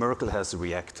way Merkel has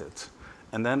reacted.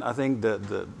 And then I think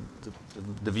the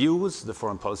views, the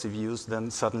foreign policy views,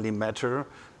 then suddenly matter,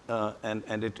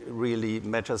 and it really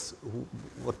matters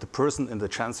what the person in the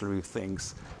chancellery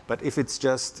thinks. But if it's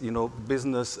just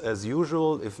business as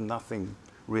usual, if nothing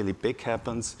really big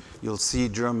happens, you'll see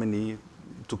Germany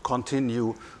to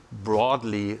continue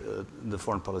broadly the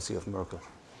foreign policy of Merkel.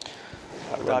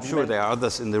 I'm sure there are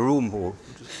others in the room who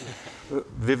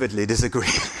vividly disagree.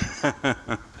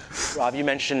 Rob, you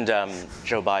mentioned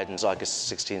Joe Biden's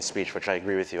August 16th speech, which I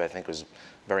agree with you, I think was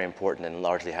very important and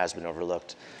largely has been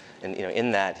overlooked. And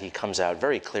in that, he comes out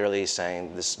very clearly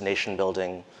saying this nation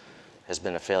building has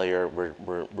been a failure.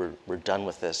 We're done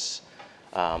with this.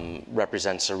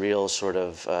 Represents a real sort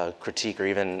of critique or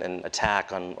even an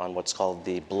attack on what's called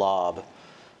the blob,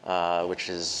 which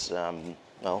is, you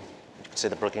could say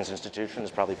the Brookings Institution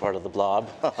is probably part of the blob,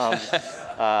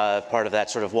 part of that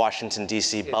sort of Washington,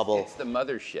 D.C. bubble. It's the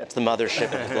mothership. It's the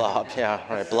mothership of the blob, yeah,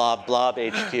 right, blob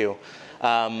HQ.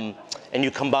 And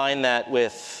you combine that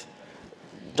with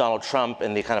Donald Trump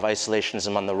and the kind of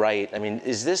isolationism on the right. I mean,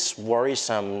 is this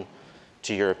worrisome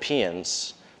to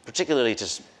Europeans, particularly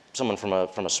to someone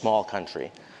from a small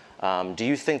country? Do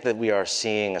you think that we are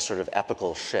seeing a sort of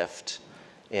epical shift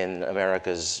in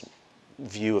America's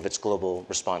view of its global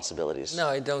responsibilities? No,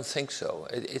 I don't think so.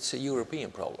 It's a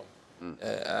European problem.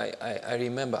 I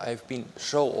remember I've been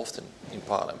so often in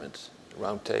Parliament,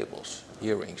 round tables,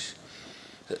 hearings.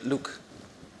 Look,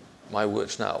 my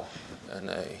words now, and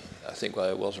I think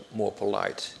I was more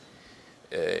polite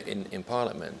in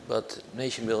Parliament, but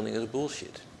nation building is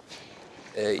bullshit.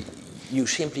 You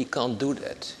simply can't do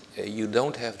that. You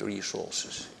don't have the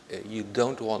resources. You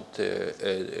don't want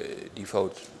to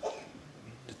devote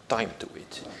the time to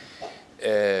it.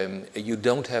 You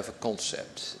don't have a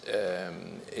concept.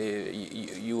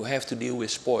 You have to deal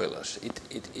with spoilers.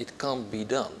 It can't be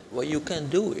done. Well, you can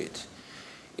do it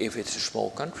if it's a small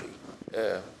country,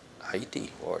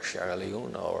 Haiti or Sierra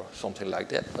Leone or something like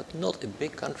that, but not a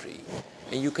big country.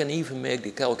 And you can even make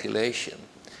the calculation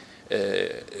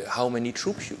how many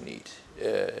troops you need.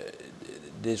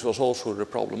 This was also the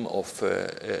problem of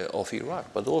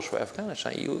Iraq, but also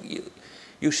Afghanistan.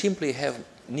 You simply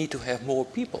need to have more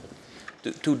people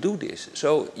to do this.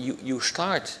 So you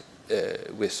start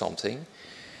with something,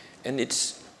 and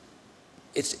it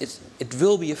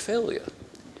will be a failure,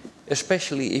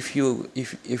 especially if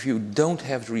you don't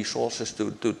have the resources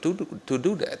to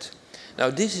do that. Now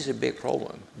this is a big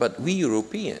problem, but we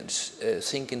Europeans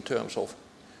think in terms of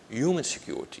human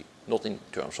security, not in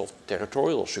terms of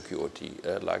territorial security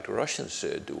like the Russians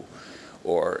do,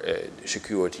 or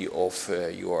security of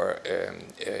your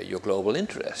global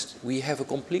interest. We have a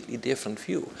completely different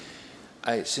view.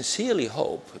 I sincerely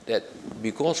hope that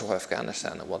because of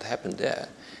Afghanistan and what happened there,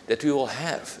 that we will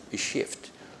have a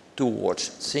shift towards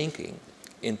thinking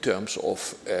in terms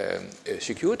of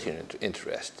security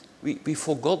interest. We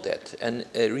forgot that, and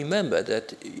remember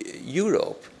that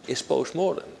Europe is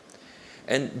postmodern.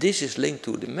 And this is linked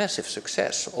to the massive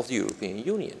success of the European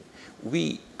Union.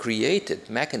 We created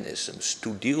mechanisms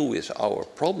to deal with our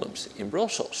problems in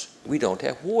Brussels. We don't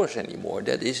have wars anymore.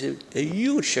 That is a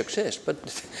huge success. But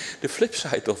the flip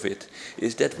side of it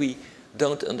is that we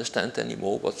don't understand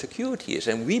anymore what security is.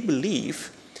 And we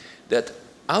believe that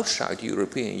outside the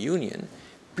European Union,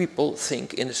 people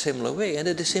think in a similar way, and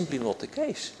it is simply not the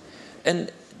case.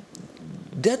 And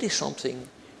that is something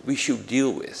we should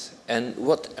deal with. And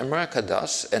what America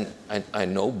does, and I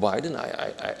know Biden,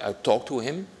 I talked to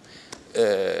him,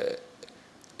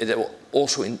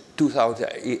 also in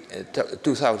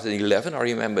 2011, I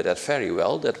remember that very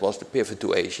well, that was the pivot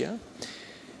to Asia.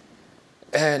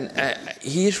 And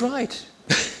he is right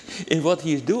in what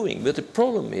he is doing, but the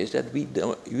problem is that we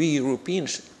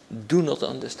Europeans do not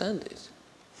understand it.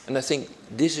 And I think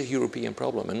this is a European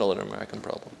problem and not an American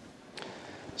problem.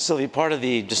 Sylvie, part of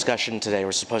the discussion today,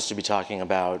 we're supposed to be talking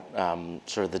about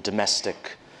sort of the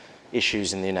domestic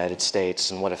issues in the United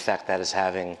States and what effect that is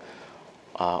having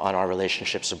on our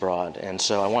relationships abroad. And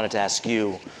so I wanted to ask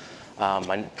you,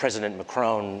 President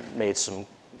Macron made some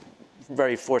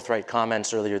very forthright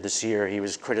comments earlier this year. He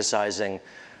was criticizing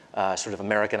sort of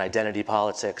American identity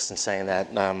politics and saying that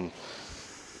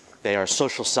they are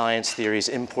social science theories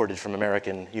imported from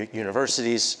American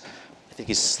universities. I think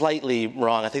he's slightly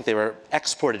wrong. I think they were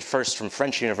exported first from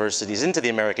French universities into the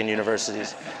American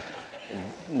universities.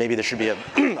 Maybe there should be a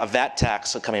VAT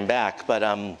tax coming back. But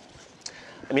I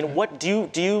mean, what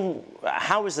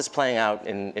how is this playing out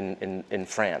in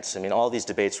France? I mean, all these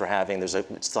debates we're having,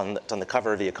 it's on the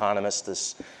cover of The Economist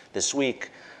this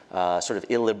week, sort of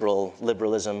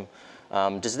illiberalism.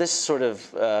 Does this sort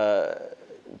of,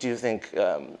 do you think,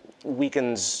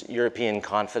 weakens European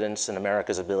confidence in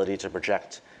America's ability to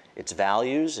project its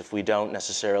values if we don't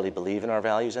necessarily believe in our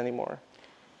values anymore?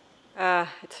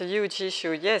 It's a huge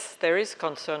issue. Yes, there is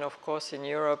concern, of course, in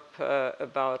Europe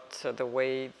about the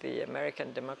way the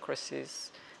American democracy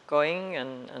is going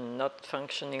and not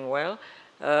functioning well.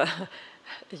 The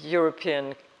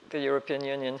European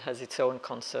Union has its own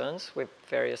concerns with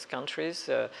various countries.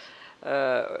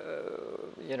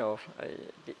 You know,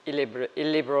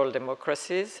 illiberal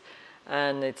democracies,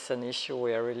 and it's an issue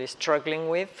we are really struggling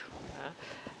with.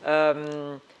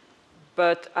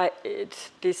 But I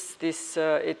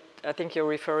think you're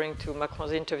referring to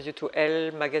Macron's interview to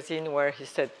Elle magazine, where he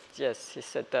said, yes, he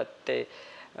said that they,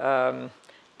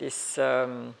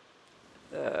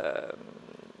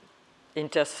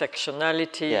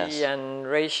 intersectionality yes. and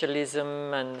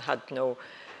racialism, and had no,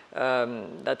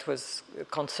 that was a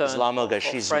concern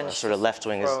Islamo-Gauchism, sort of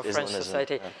left-wing Islamism. French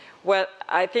society. Yeah. Well,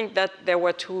 I think that there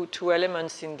were two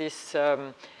elements in this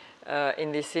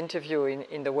interview,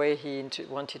 in the way he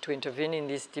wanted to intervene in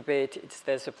this debate.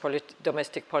 There's a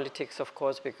domestic politics, of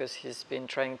course, because he's been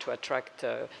trying to attract,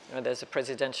 you know, there's a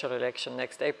presidential election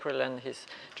next April, and he's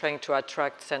trying to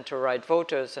attract center-right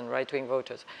voters and right-wing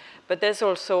voters. But there's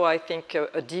also, I think,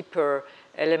 a deeper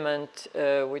element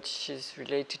which is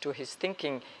related to his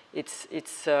thinking. He's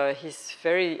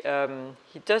very,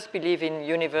 he does believe in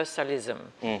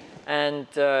universalism and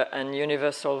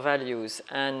universal values.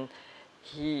 And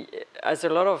he, as a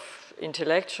lot of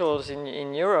intellectuals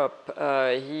in Europe,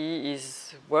 he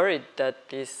is worried that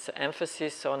this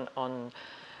emphasis on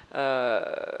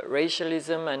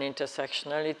racialism and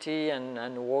intersectionality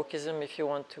and wokeism, if you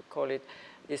want to call it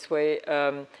this way,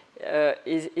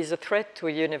 is a threat to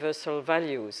universal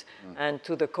values and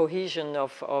to the cohesion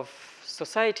of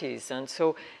societies. And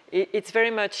so it's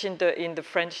very much in the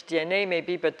French DNA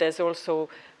maybe, but there's also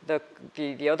the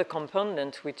other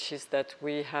component, which is that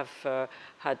we have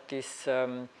had this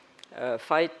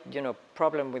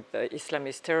problem with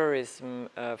Islamist terrorism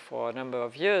for a number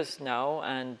of years now,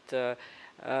 and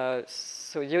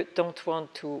so you don't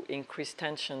want to increase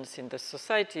tensions in the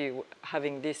society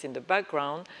having this in the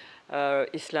background.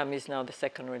 Islam is now the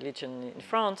second religion in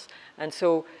France, and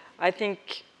so I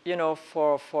think, you know,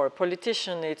 for a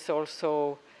politician, it's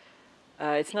also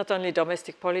it's not only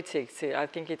domestic politics. I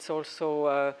think it's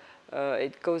also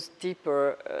it goes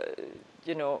deeper.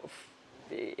 You know,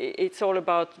 it's all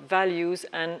about values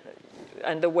and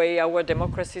the way our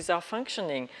democracies are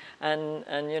functioning.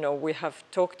 And you know, we have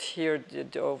talked here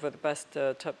over the past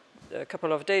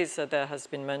couple of days. There has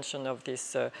been mention of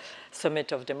this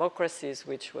summit of democracies,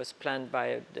 which was planned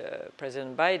by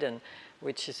President Biden,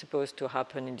 which is supposed to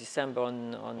happen in December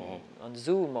on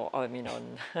Zoom, or I mean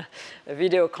on a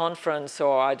video conference,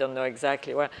 or I don't know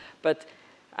exactly where. But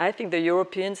I think the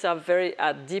Europeans are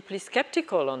deeply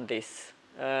skeptical on this.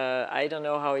 I don't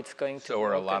know how it's going to be organized. So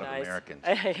are a lot of Americans.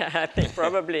 I think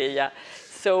probably, yeah.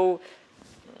 So,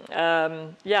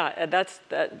 yeah, that's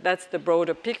the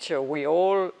broader picture. We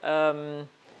all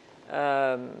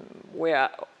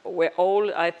we're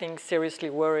all, I think, seriously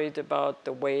worried about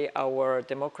the way our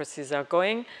democracies are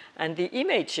going and the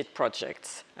image it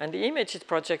projects. And the image it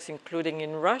projects, including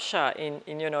in Russia,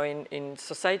 in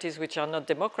societies which are not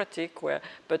democratic,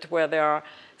 but where there are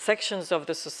sections of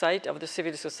the society, of the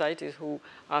civil societies, who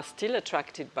are still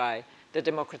attracted by the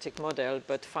democratic model,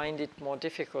 but find it more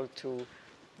difficult to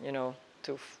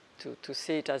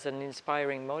see it as an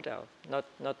inspiring model.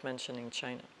 Not mentioning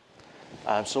China.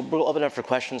 So we'll open it up for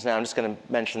questions now. I'm just going to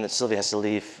mention that Sylvie has to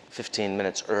leave 15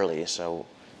 minutes early, so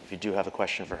if you do have a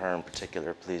question for her in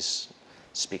particular, please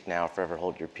speak now, forever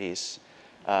hold your peace.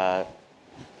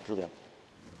 Julia.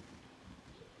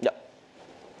 Yeah.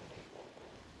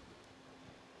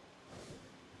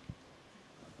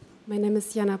 My name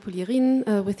is Jana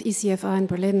Polirin with ECFR in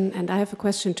Berlin, and I have a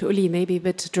question to Uli, maybe a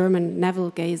bit German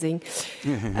navel-gazing.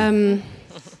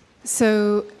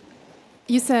 So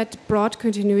you said broad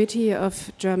continuity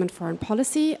of German foreign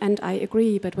policy, and I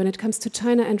agree, but when it comes to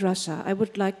China and Russia, I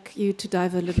would like you to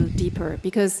dive a little deeper,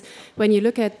 because when you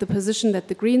look at the position that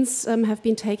the Greens have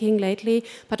been taking lately,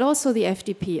 but also the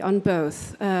FDP on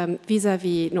both,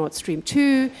 vis-à-vis Nord Stream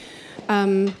 2,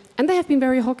 and they have been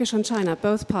very hawkish on China,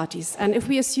 both parties. And if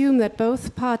we assume that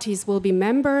both parties will be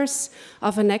members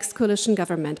of a next coalition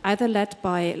government, either led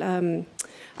by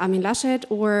Armin Laschet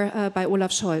or by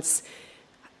Olaf Scholz,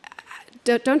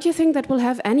 don't you think that will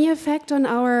have any effect on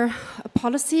our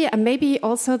policy? And maybe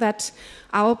also that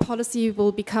our policy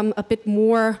will become a bit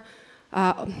more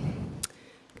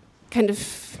kind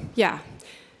of,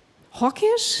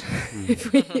 hawkish,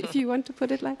 if you want to put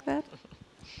it like that?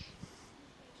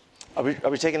 Are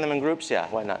we taking them in groups? Yeah,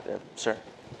 why not? Sir?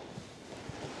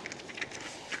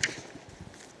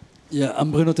 Yeah,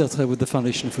 I'm Bruno Tertre with the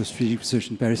Foundation for Strategic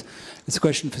Research in Paris. It's a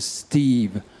question for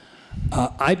Steve.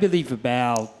 I believe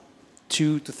about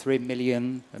 2 to 3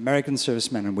 million American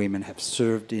servicemen and women have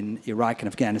served in Iraq and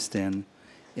Afghanistan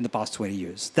in the past 20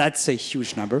 years. That's a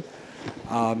huge number.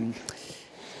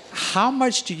 How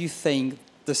much do you think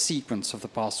the sequence of the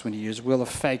past 20 years will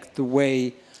affect the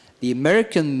way the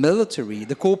American military,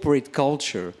 the corporate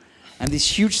culture, and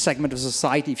this huge segment of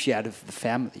society, if you add the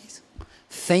families,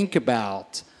 think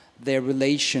about their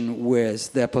relation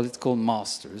with their political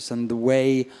masters and the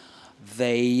way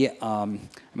they,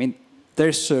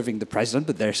 they're serving the president,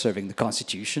 but they're serving the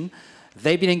constitution.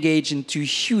 They've been engaged in 2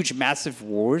 huge, massive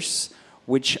wars,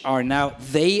 which are now,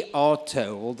 they are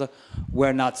told,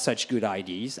 were not such good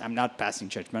ideas. I'm not passing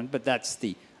judgment, but that's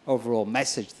the overall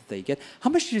message that they get. How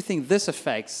much do you think this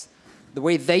affects the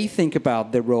way they think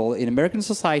about their role in American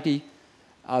society,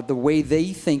 the way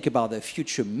they think about their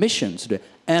future missions,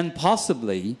 and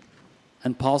possibly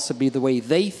the way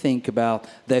they think about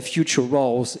their future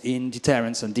roles in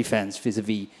deterrence and defense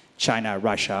vis-a-vis China,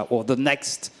 Russia, or the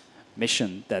next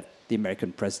mission that the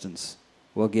American presidents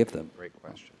will give them? Great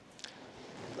question.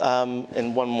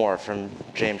 And one more from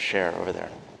James Scher over there.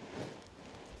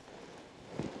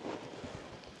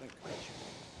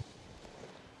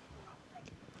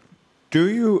 Do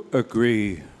you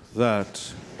agree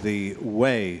that the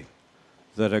way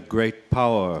that a great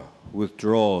power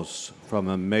withdraws from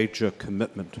a major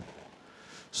commitment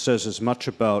says as much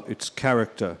about its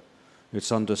character, its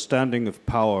understanding of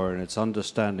power, and its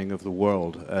understanding of the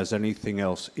world as anything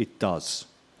else it does?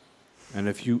 And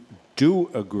if you do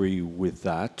agree with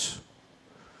that,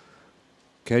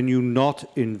 can you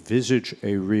not envisage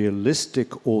a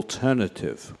realistic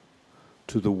alternative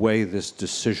to the way this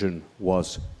decision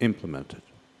was implemented?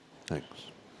 Thanks.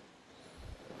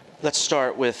 Let's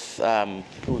start with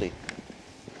Uli.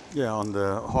 Yeah, on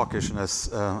the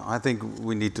hawkishness, I think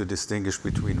we need to distinguish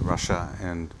between Russia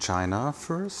and China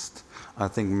first. I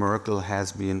think Merkel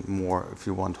has been more, if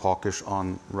you want, hawkish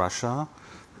on Russia,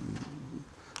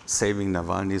 saving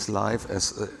Navalny's life,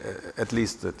 at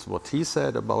least that's what he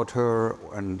said about her.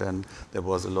 And then there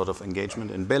was a lot of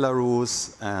engagement in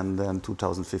Belarus, and then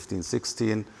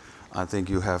 2015-16, I think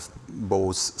you have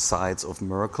both sides of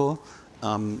Merkel.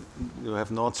 You have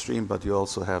Nord Stream, but you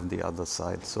also have the other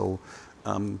side. So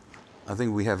I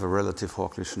think we have a relative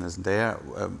hawkishness there,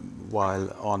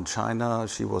 while on China,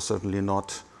 she was certainly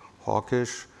not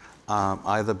hawkish,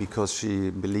 either because she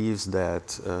believes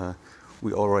that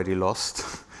we already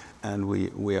lost and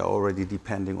we are already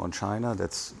depending on China.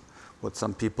 That's what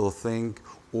some people think.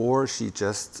 Or she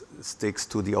just sticks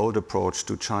to the old approach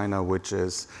to China, which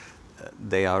is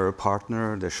they are a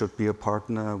partner, there should be a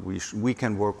partner, we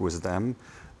can work with them,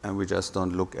 and we just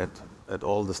don't look at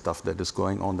all the stuff that is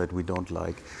going on that we don't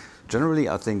like. Generally,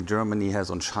 I think Germany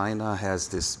has on China has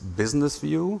this business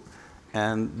view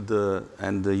and the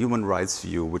human rights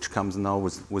view, which comes now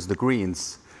with the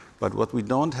Greens. But what we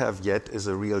don't have yet is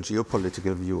a real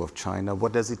geopolitical view of China.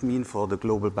 What does it mean for the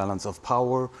global balance of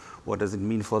power? What does it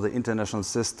mean for the international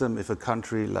system if a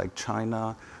country like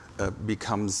China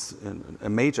becomes a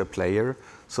major player?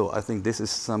 So I think this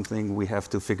is something we have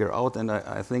to figure out. And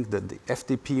I think that the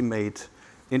FDP made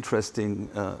interesting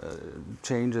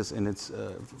changes in its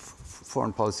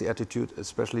foreign policy attitude,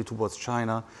 especially towards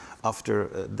China,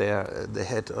 after the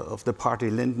head of the party,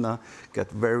 Lindner, got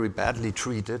very badly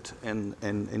treated in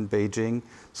Beijing.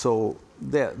 So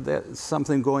there's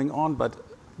something going on, but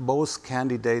both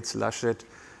candidates, Laschet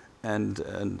and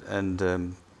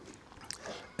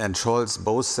Scholz,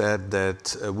 both said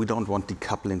that we don't want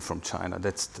decoupling from China.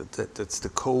 That's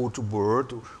the code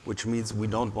word, which means we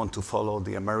don't want to follow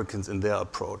the Americans in their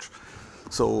approach.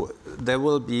 So there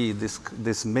will be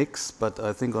this mix, but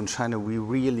I think on China we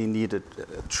really need a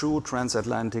true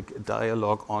transatlantic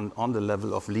dialogue on the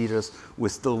level of leaders. We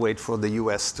still wait for the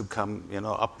US to come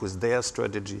up with their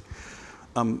strategy.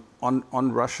 On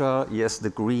Russia, yes,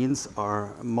 the Greens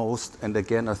are most, and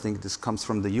again, I think this comes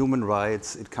from the human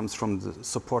rights, it comes from the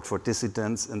support for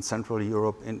dissidents in Central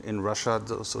Europe, in Russia,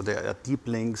 so there are deep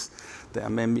links. There are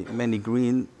many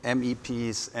Green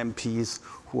MEPs, MPs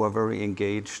who are very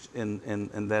engaged in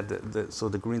that. So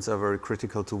the Greens are very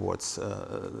critical towards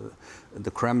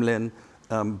the Kremlin.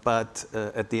 But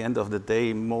at the end of the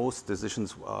day, most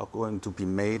decisions are going to be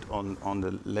made on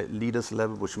the leaders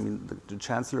level, which means the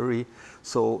chancellery.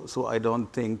 So I don't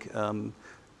think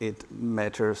it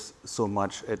matters so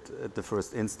much at the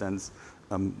first instance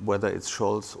whether it's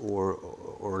Scholz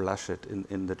or Laschet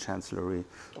in the chancellery.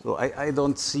 So I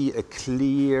don't see a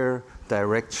clear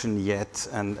direction yet,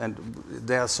 and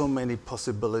there are so many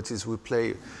possibilities. We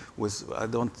play with,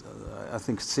 I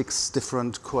think 6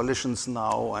 different coalitions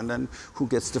now, and then who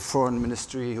gets the foreign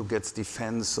ministry, who gets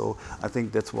defense. So I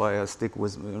think that's why I stick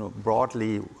with,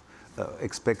 broadly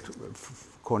expect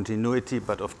continuity,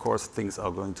 but of course things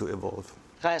are going to evolve.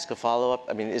 Can I ask a follow-up?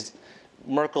 I mean, is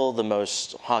Merkel the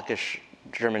most hawkish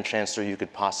German chancellor you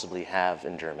could possibly have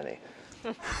in Germany?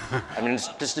 I mean,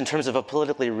 just in terms of a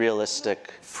politically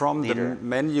realistic From leader. the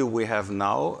menu we have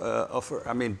now,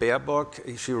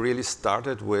 Baerbock, she really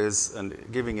started with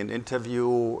giving an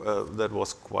interview that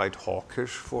was quite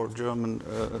hawkish for German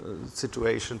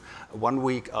situation 1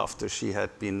 week after she had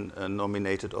been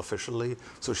nominated officially.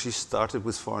 So she started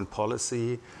with foreign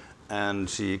policy, and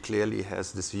she clearly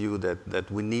has this view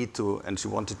that we need to, and she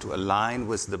wanted to align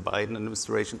with the Biden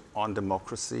administration on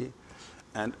democracy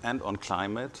and on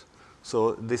climate.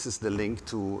 So this is the link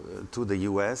to the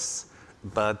US,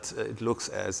 but it looks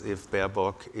as if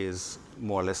Baerbock is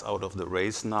more or less out of the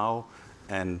race now,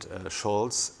 and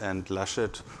Scholz and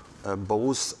Laschet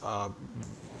both are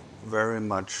very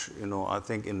much, I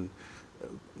think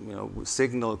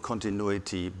signal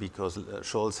continuity, because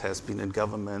Scholz has been in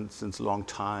government since a long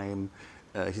time.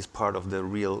 He's part of the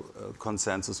real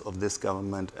consensus of this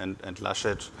government, and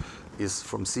Laschet is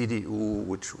from CDU,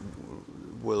 which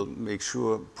will make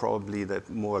sure probably that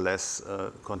more or less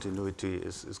continuity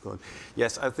is going.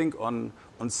 Yes, I think on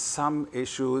some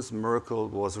issues Merkel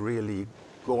was really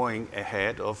going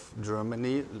ahead of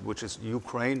Germany, which is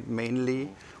Ukraine mainly,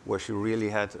 where she really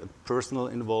had a personal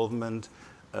involvement,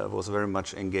 was very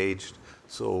much engaged.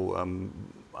 So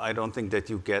I don't think that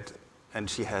you get, and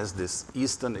she has this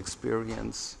Eastern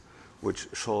experience, which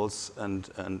Scholz and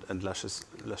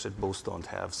Laschet both don't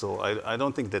have. So I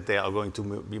don't think that they are going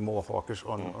to be more hawkish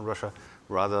on Russia,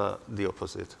 rather the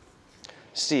opposite.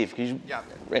 Steve, can you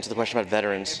answer the question about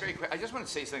veterans? Very quick. I just want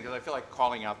to say something, because I feel like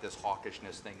calling out this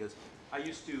hawkishness thing, because I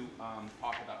used to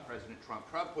talk about President Trump.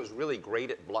 Trump was really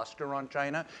great at bluster on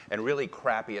China and really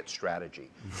crappy at strategy.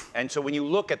 And so when you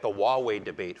look at the Huawei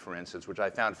debate, for instance, which I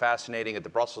found fascinating at the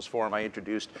Brussels Forum, I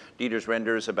introduced Dieter's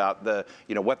Renders about the,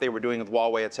 what they were doing with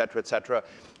Huawei, et cetera, et cetera.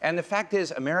 And the fact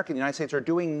is, America and the United States are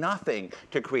doing nothing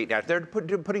to create that. They're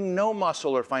putting no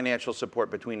muscle or financial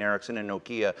support between Ericsson and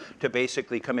Nokia to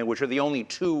basically come in, which are the only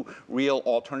 2 real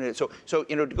alternatives. So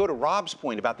to go to Rob's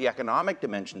point about the economic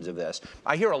dimensions of this,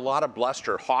 I hear a lot of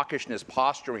bluster, hawkishness,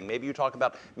 posturing. Maybe you talk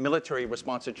about military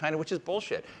response to China, which is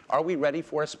bullshit. Are we ready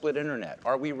for a split internet?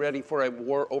 Are we ready for a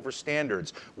war over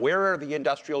standards? Where are the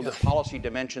industrial policy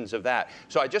dimensions of that?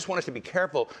 So I just want us to be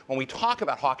careful when we talk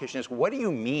about hawkishness. What do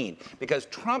you mean? Because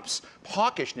Trump's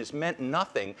hawkishness meant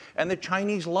nothing, and the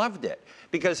Chinese loved it,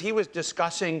 because he was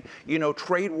discussing,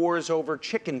 trade wars over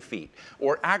chicken feet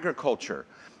or agriculture.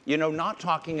 You know, not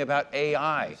talking about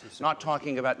AI, not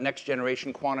talking about next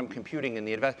generation quantum computing and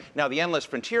the now the Endless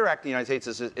Frontier Act in the United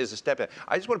States is a step in.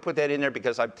 I just want to put that in there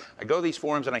because I go to these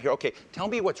forums and I hear, okay, tell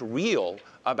me what's real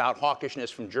about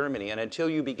hawkishness from Germany, and until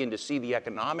you begin to see the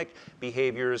economic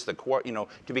behaviors, you know,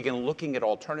 to begin looking at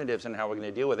alternatives and how we're going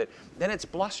to deal with it, then it's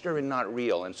bluster and not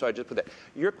real. And so I just put that.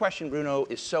 Your question, Bruno,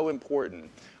 is so important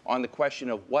on the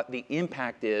question of what the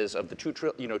impact is of the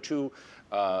 2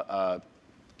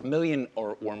 million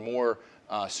or more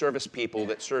service people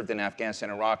that served in Afghanistan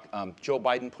and Iraq. Joe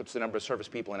Biden puts the number of service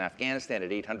people in Afghanistan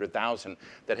at 800,000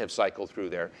 that have cycled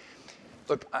through there.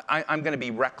 Look, I'm going to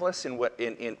be reckless in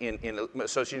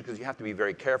association because you have to be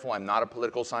very careful. I'm not a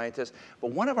political scientist.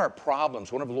 But one of our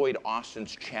problems, one of Lloyd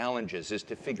Austin's challenges is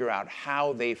to figure out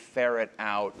how they ferret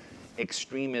out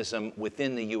extremism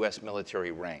within the U.S.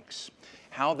 military ranks,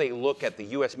 how they look at the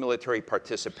U.S. military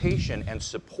participation and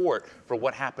support for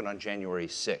what happened on January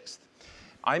 6th.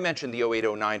 I mentioned the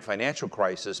 08-09 financial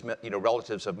crisis, you know,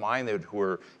 relatives of mine who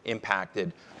were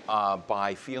impacted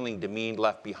by feeling demeaned,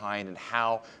 left behind, and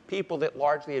how people that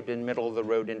largely had been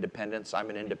middle-of-the-road independents, I'm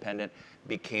an independent,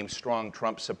 became strong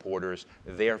Trump supporters.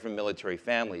 They're from military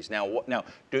families. Now, you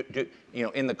know,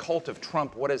 in the cult of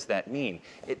Trump, what does that mean?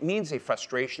 It means a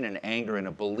frustration and anger and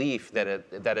a belief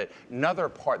that another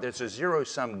part, there's a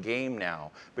zero-sum game now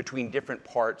between different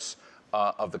parts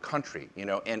of the country, you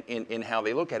know, and in how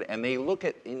they look at it. And they look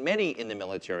at, many in the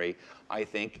military, I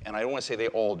think, and I don't want to say they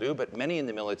all do, but many in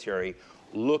the military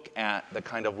look at the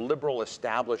kind of liberal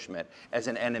establishment as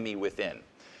an enemy within.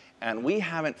 And we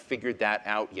haven't figured that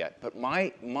out yet. But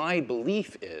my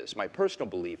belief is, my personal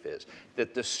belief is,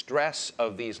 that the stress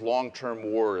of these long-term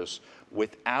wars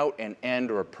without an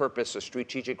end or a purpose, a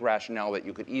strategic rationale that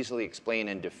you could easily explain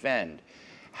and defend,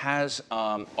 has,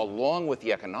 along with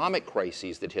the economic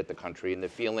crises that hit the country and the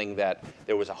feeling that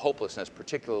there was a hopelessness,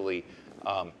 particularly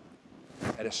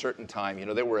at a certain time, you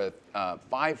know, there were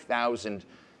 5,000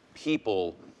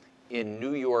 people in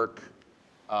New York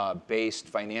based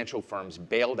financial firms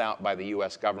bailed out by the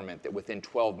US government that within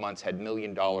 12 months had $1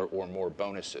 million or more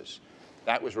bonuses.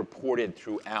 That was reported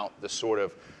throughout the sort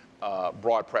of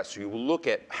broad press. So you look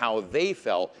at how they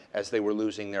felt as they were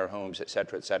losing their homes, et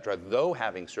cetera, though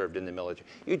having served in the military.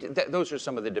 Those are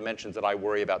some of the dimensions that I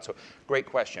worry about. So great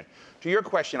question. To your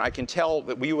question, I can tell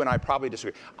that you and I probably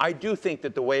disagree. I do think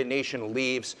that the way a nation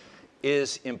leaves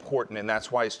is important, and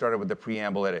that's why I started with the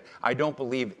preamble edit. I don't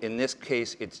believe in this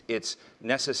case it's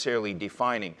necessarily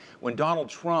defining. When Donald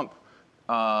Trump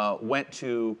went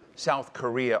to South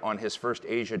Korea on his first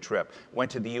Asia trip,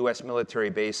 went to the US military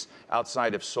base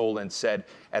outside of Seoul and said,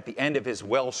 at the end of his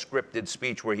well-scripted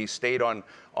speech where he stayed on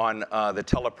the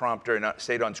teleprompter and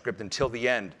stayed on script until the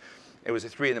end, it was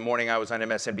at 3 in the morning, I was on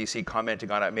MSNBC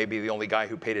commenting on it, maybe the only guy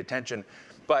who paid attention.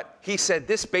 But he said,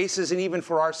 this base isn't even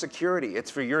for our security.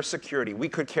 It's for your security. We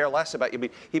could care less about you.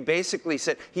 He basically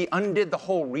said, he undid the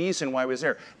whole reason why he was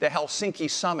there. The Helsinki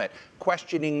summit,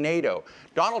 questioning NATO.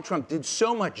 Donald Trump did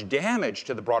so much damage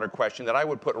to the broader question that I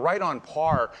would put right on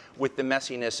par with the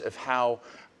messiness of how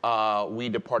we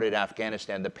departed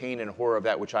Afghanistan, the pain and horror of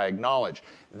that, which I acknowledge.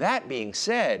 That being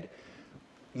said,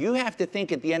 you have to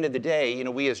think at the end of the day, you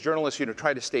know, we as journalists, you know,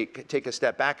 try to take a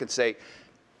step back and say,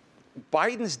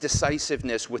 Biden's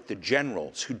decisiveness with the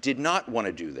generals who did not want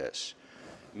to do this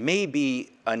may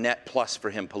be a net plus for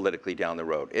him politically down the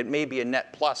road. It may be a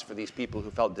net plus for these people who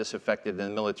felt disaffected in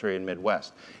the military in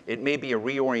Midwest. It may be a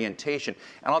reorientation.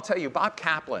 And I'll tell you,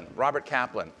 Robert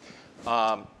Kaplan,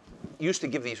 used to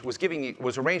give these,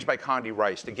 was arranged by Condi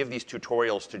Rice to give these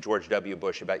tutorials to George W.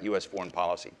 Bush about U.S. foreign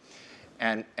policy.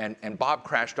 And Bob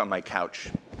crashed on my couch,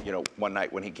 you know, one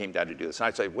night when he came down to do this. And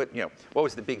I said, what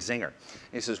was the big zinger? And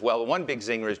he says, well, the one big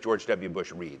zinger is George W.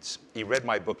 Bush reads. He read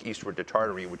my book, Eastward to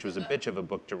Tartary, which was a bitch of a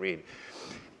book to read.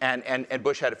 And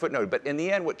Bush had a footnote. But in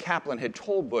the end, what Kaplan had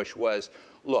told Bush was,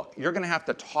 look, you're going to have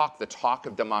to talk the talk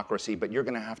of democracy, but you're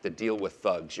going to have to deal with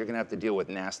thugs. You're going to have to deal with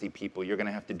nasty people. You're going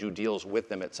to have to do deals with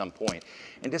them at some point.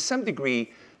 And to some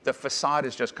degree, the facade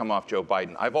has just come off Joe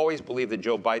Biden. I've always believed that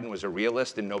Joe Biden was a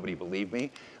realist and nobody believed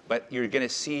me, but you're going to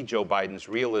see Joe Biden's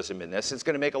realism in this. It's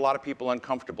going to make a lot of people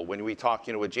uncomfortable. When we talk,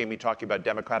 you know, with Jamie talking about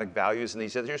democratic values and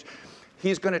these others,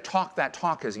 he's going to talk that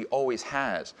talk as he always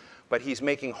has, but he's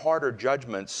making harder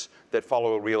judgments that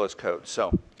follow a realist code.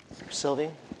 So, Sylvie,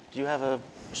 do you have a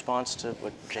response to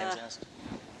what James asked?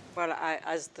 Well,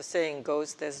 as the saying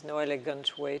goes, there's no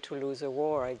elegant way to lose a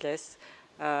war, I guess.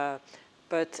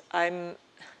 But I'm,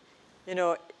 you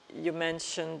know, you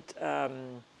mentioned,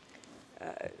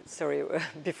 sorry,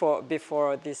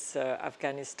 before this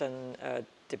Afghanistan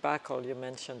debacle, you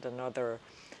mentioned another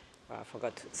I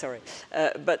forgot, sorry.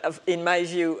 But in my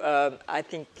view, I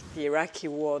think the Iraqi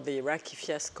war, the Iraqi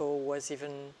fiasco was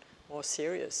even more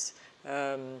serious.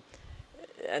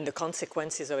 And the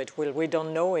consequences of it, well, we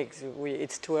don't know.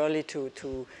 It's too early to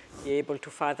be able to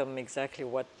fathom exactly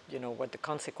what the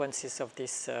consequences of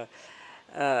this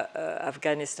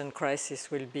Afghanistan crisis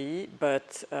will be,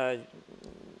 but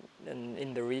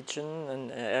in the region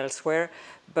and elsewhere.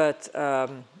 But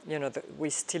we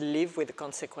still live with the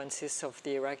consequences of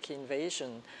the Iraqi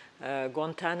invasion,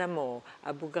 Guantanamo,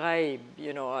 Abu Ghraib,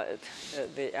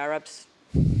 the Arab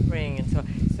Spring, and so on.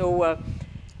 So.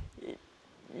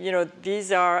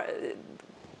 These are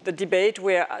the debate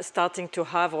we're starting to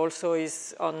have also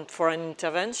is on foreign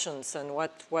interventions and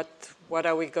what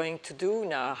are we going to do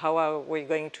now? How are we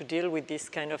going to deal with this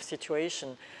kind of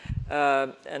situation?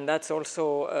 And that's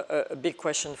also a big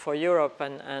question for Europe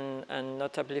and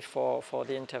notably for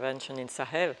the intervention in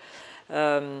Sahel.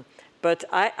 But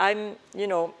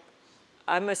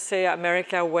I must say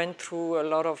America went through a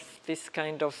lot of this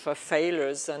kind of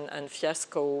failures and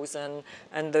fiascos,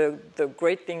 and the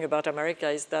great thing about America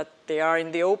is that they are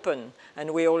in the open,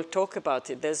 and we all talk about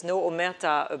it. There's no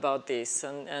omerta about this,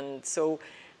 and so,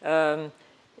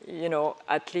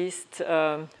 at least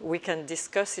we can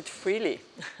discuss it freely,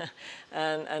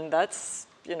 and that's,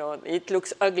 it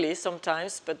looks ugly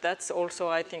sometimes, but that's also,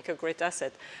 I think, a great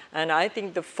asset. And I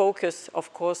think the focus,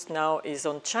 of course, now is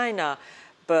on China,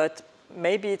 but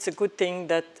maybe it's a good thing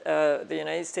that the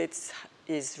United States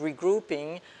is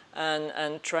regrouping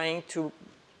and trying to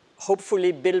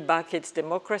hopefully build back its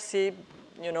democracy,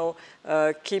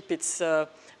 keep its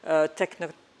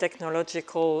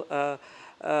technological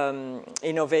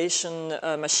innovation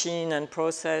machine and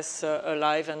process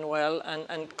alive and well,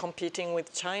 and competing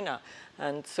with China.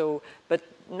 And so, but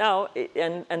now,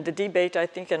 and the debate, I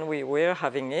think, and we're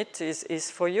having it,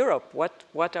 is for Europe.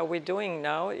 What are we doing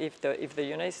now if the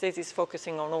United States is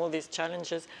focusing on all these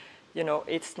challenges?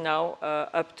 It's now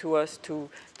up to us to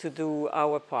do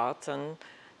our part, and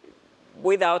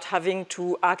without having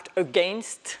to act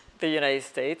against the United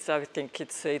States. I think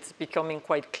it's becoming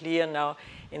quite clear now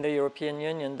in the European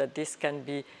Union that this can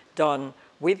be done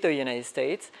with the United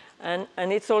States, and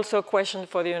it's also a question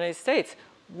for the United States.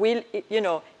 We're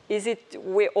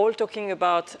all talking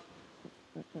about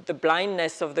the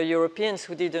blindness of the Europeans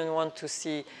who didn't want to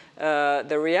see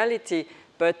the reality,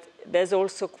 but there's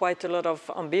also quite a lot of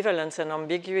ambivalence and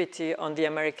ambiguity on the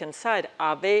American side.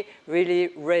 Are they really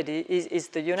ready? Is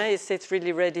the United States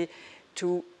really ready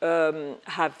to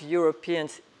have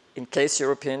Europeans, in case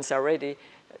Europeans are ready,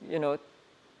 to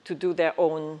do their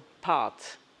own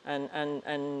part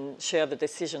and share the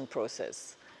decision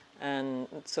process? And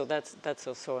so that's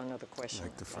also another question.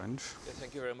 Like the French. Yeah,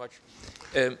 thank you very much.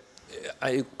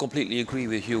 I completely agree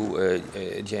with you,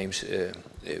 James,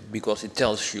 because it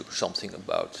tells you something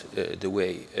about the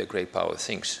way a great power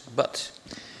thinks. But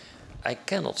I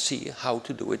cannot see how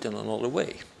to do it in another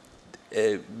way.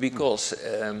 Because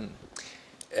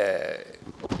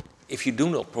if you do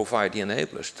not provide the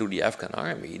enablers to the Afghan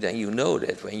army, then you know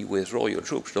that when you withdraw your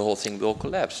troops, the whole thing will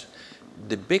collapse.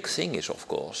 The big thing is, of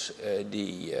course,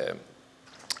 the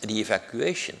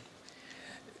evacuation.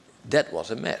 That was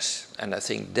a mess, and I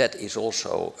think that is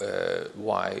also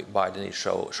why Biden is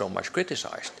so much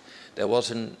criticized. There was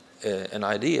an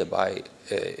idea by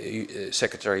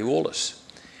Secretary Wallace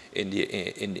in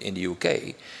the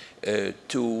UK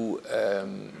to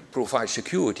provide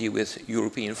security with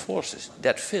European forces.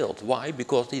 That failed. Why?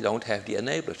 Because they don't have the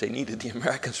enablers. They needed the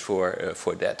Americans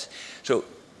for that. So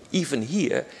even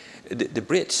here, the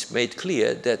Brits made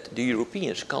clear that the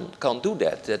Europeans can't do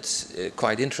that. That's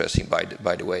quite interesting,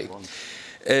 by the way.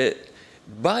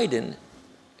 Biden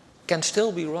can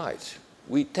still be right.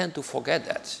 We tend to forget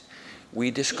that.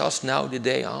 We discuss now the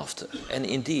day after, and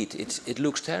indeed, it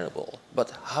looks terrible.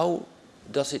 But how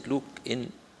does it look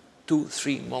in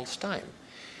 2-3 months' time?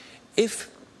 If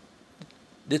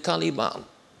the Taliban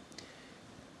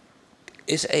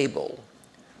is able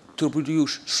to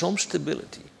produce some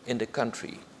stability in the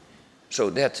country, so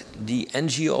that the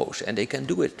NGOs, and they can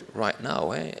do it right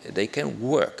now, they can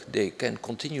work, they can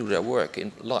continue their work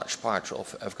in large parts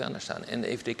of Afghanistan, and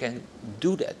if they can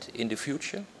do that in the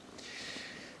future,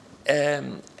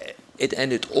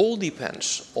 it all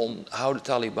depends on how the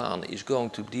Taliban is going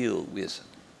to deal with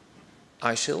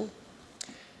ISIL.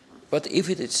 But if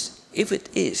it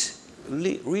is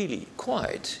really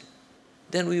quiet,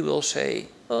 then we will say,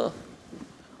 oh,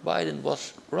 Biden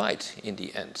was right in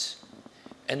the end.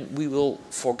 And we will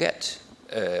forget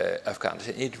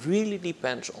Afghanistan. It really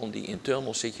depends on the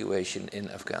internal situation in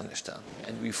Afghanistan.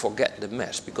 And we forget the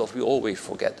mess, because we always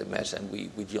forget the mess and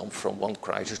we jump from one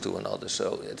crisis to another,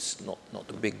 so it's not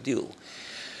a big deal.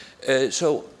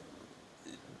 So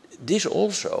this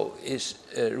also is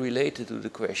related to the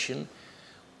question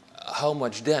how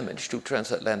much damage to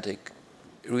transatlantic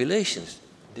relations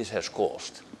this has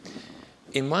caused.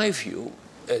 In my view,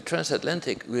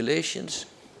 transatlantic relations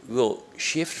will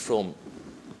shift from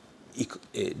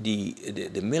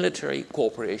the military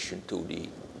cooperation to the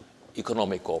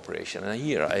economic cooperation. And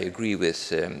here I agree with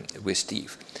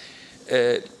Steve.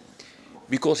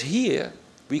 Because here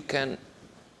we can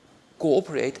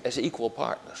cooperate as equal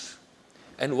partners.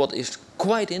 And what is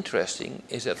quite interesting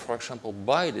is that, for example,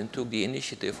 Biden took the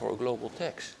initiative for a global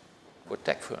tax for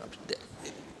tech firms.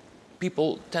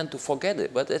 People tend to forget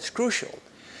it, but that's crucial.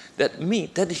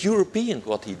 That is European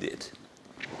what he did.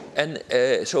 And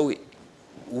so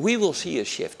we will see a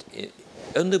shift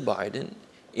under Biden,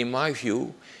 in my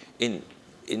view, in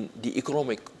the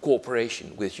economic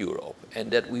cooperation with Europe, and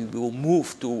that we will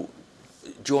move to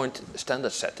joint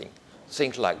standard setting,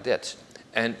 things like that,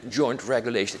 and joint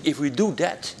regulation. If we do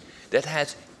that, that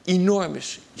has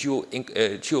enormous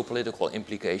geopolitical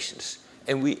implications.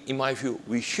 And we, in my view,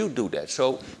 we should do that.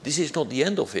 So this is not the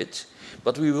end of it,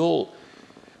 but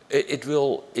it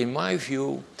will, in my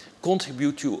view,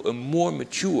 contribute to a more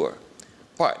mature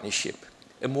partnership,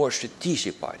 a more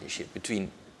strategic partnership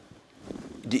between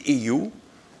the EU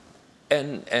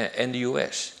and the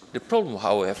US. The problem,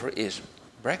 however, is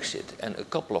Brexit and a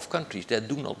couple of countries that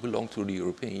do not belong to the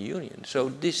European Union. So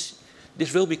this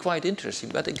will be quite interesting,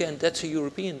 but again, that's a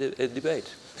European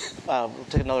debate. We'll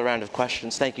take another round of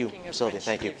questions. Thank you, Sylvie.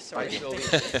 Thank you. Sorry.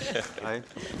 Hi.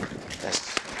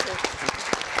 Yes.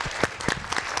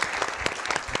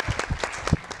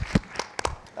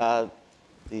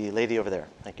 The lady over there.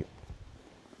 Thank you.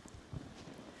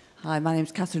 Hi, my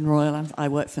name's Catherine Royal. I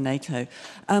work for NATO.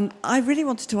 I really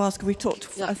wanted to ask, we talked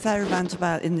a fair amount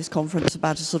about in this conference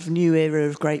about a sort of new era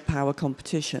of great power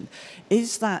competition.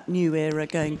 Is that new era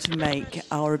going to make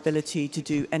our ability to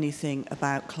do anything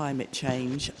about climate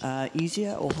change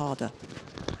easier or harder?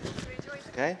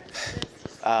 Okay.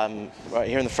 Right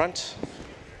here in the front.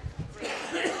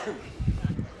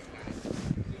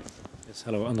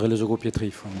 Hello, André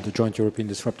Lezogo-Pietri from the Joint European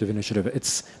Disruptive Initiative.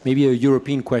 It's maybe a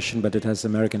European question, but it has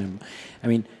American. I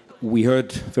mean, we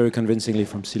heard very convincingly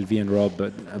from Sylvie and Rob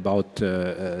about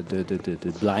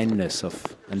the blindness of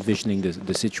envisioning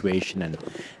the situation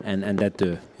and that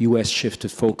the US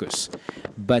shifted focus.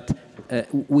 But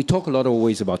we talk a lot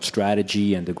always about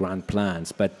strategy and the grand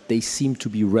plans, but they seem to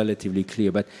be relatively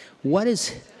clear. But what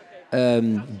is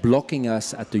blocking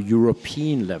us at the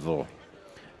European level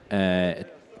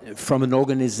from an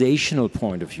organizational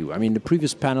point of view? I mean, the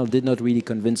previous panel did not really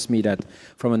convince me that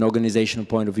from an organizational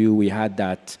point of view we had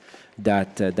that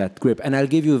grip. And I'll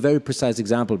give you a very precise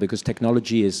example, because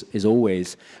technology is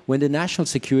always... When the National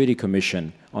Security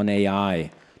Commission on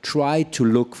AI tried to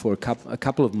look for a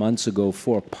couple of months ago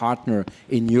for a partner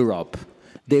in Europe,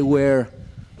 they were,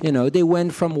 you know, they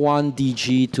went from one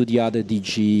DG to the other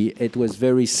DG. It was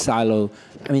very silo.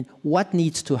 I mean, what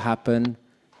needs to happen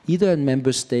either at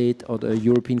member state or the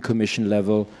European Commission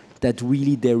level, that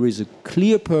really there is a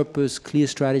clear purpose, clear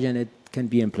strategy, and it can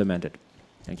be implemented?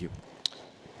 Thank you.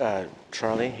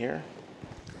 Charlie here,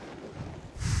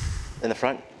 in the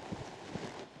front.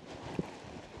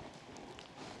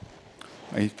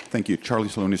 Thank you. Charlie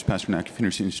Salonis, Pasternak,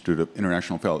 Finnish Institute of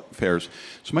International Affairs.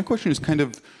 So my question is kind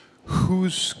of,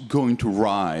 who's going to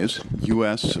rise,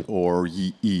 US or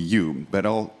EU? But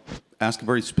I'll ask a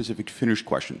very specific Finnish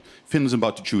question. Finland's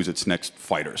about to choose its next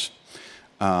fighters.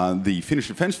 The Finnish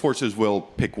Defense Forces will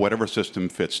pick whatever system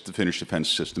fits the Finnish defense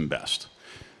system best.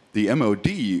 The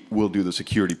MOD will do the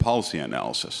security policy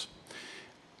analysis.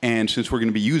 And since we're going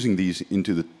to be using these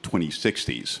into the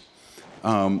 2060s,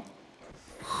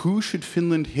 who should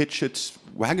Finland hitch its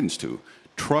wagons to?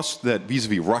 Trust that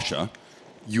vis-a-vis Russia,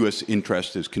 US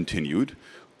interest is continued,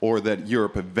 or that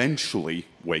Europe eventually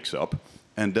wakes up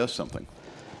and does something?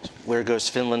 Where goes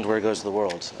Finland? Where goes the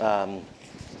world?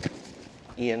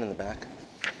 Ian in the back.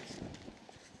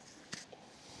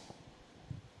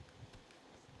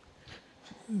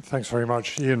 Thanks very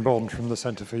much. Ian Bond from the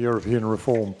Centre for European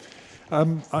Reform.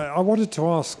 I wanted to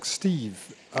ask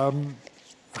Steve,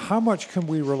 how much can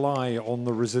we rely on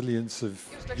the resilience of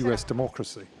US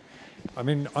democracy? I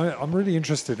mean, I'm really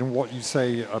interested in what you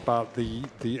say about the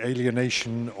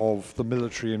alienation of the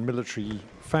military and military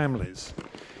families.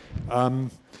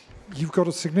 You've got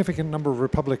a significant number of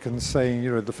Republicans saying,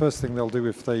 you know, the first thing they'll do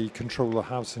if they control the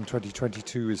House in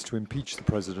 2022 is to impeach the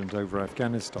president over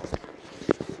Afghanistan.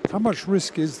 How much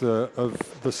risk is there of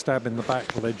the stab in the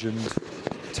back legend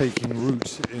taking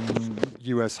root in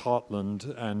US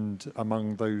heartland and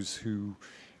among those who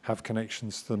have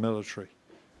connections to the military?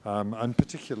 And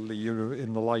particularly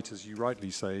in the light, as you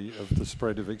rightly say, of the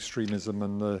spread of extremism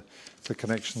and the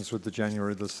connections with the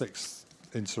January the 6th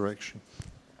insurrection.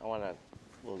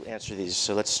 We'll answer these.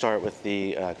 So let's start with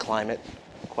the climate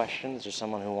question. Is there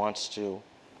someone who wants to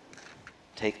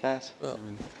take that?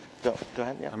 Go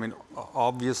ahead, yeah. I mean,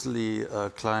 obviously,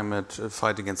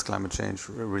 fight against climate change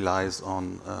relies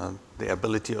on the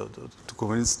ability to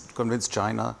convince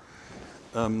China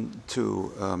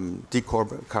to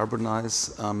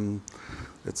decarbonize.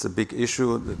 It's a big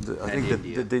issue. I think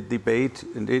the debate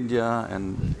in India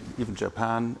and even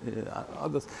Japan,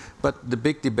 others. But the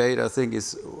big debate, I think,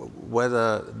 is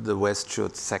whether the West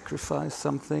should sacrifice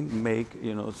something,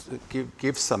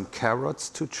 give some carrots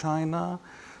to China.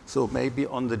 So maybe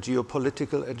on the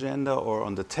geopolitical agenda or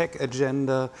on the tech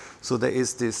agenda. So there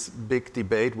is this big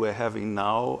debate we're having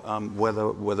now whether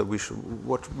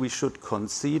what we should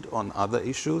concede on other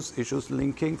issues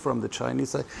linking from the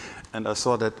Chinese side. And I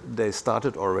saw that they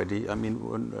started already. I mean,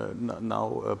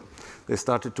 now they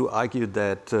started to argue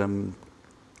that the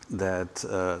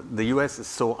U.S. is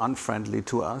so unfriendly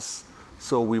to us,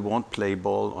 so we won't play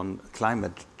ball on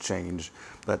climate change.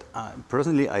 But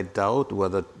personally, I doubt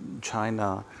whether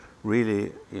China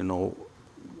really,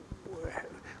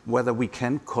 whether we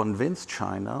can convince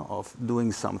China of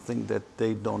doing something that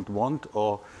they don't want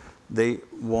or they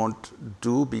won't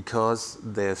do because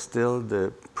they're still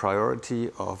the priority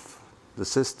of the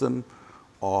system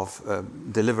of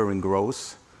delivering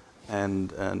growth, and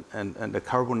the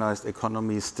carbonized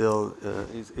economy still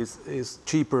is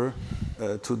cheaper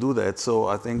to do that. So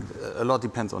I think a lot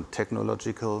depends on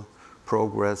technological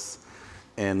progress,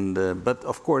 but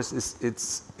of course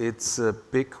it's a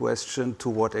big question to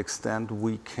what extent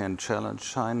we can challenge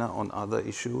China on other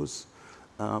issues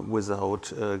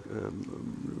without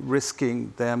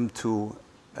risking them to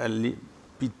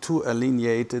be too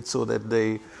alienated so that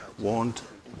they won't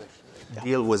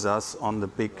deal with us on the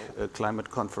big climate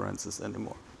conferences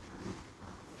anymore.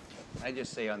 Can I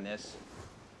just say on this,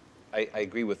 I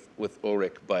agree with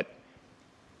Ulrich, but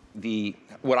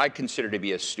what I consider to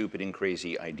be a stupid and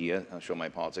crazy idea, I'll show my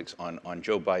politics, on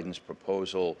Joe Biden's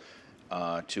proposal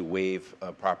to waive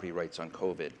property rights on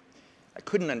COVID. I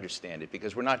couldn't understand it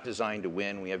because we're not designed to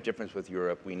win. We have difference with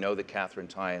Europe. We know that Catherine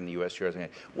Tai and the U.S.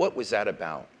 What was that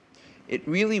about? It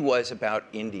really was about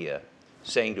India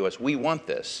saying to us, we want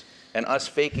this, and us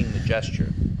faking the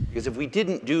gesture. Because if we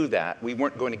didn't do that, we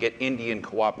weren't going to get Indian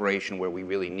cooperation where we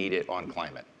really need it on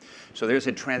climate. So there's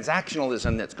a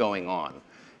transactionalism that's going on.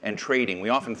 And trading. We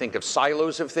often think of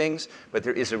silos of things, but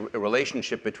there is a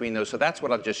relationship between those. So that's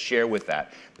what I'll just share with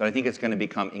that. But I think it's going to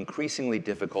become increasingly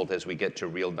difficult as we get to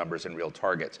real numbers and real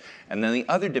targets. And then the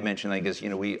other dimension, I think, is,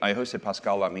 I hosted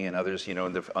Pascal Lamy and others,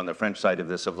 on the French side of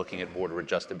this, of looking at border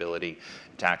adjustability,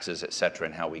 taxes, et cetera,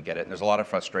 and how we get it. And there's a lot of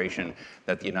frustration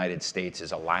that the United States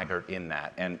is a laggard in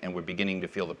that. And we're beginning to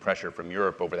feel the pressure from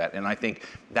Europe over that. And I think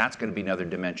that's going to be another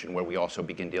dimension where we also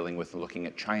begin dealing with looking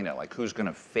at China, like who's going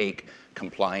to fake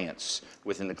compliance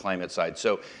within the climate side.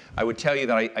 So I would tell you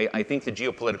that I think the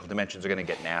geopolitical dimensions are going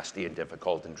to get nasty and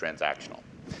difficult and transactional.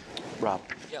 Rob.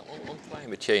 Yeah, on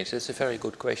climate change, that's a very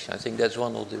good question. I think that's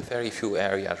one of the very few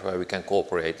areas where we can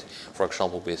cooperate, for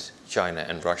example, with China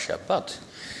and Russia. But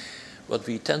what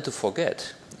we tend to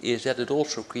forget is that it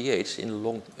also creates, in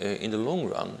the long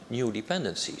run, new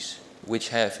dependencies, which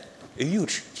have a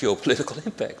huge geopolitical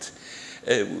impact.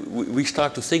 We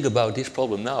start to think about this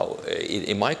problem now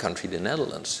in my country, the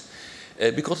Netherlands,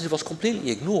 because it was completely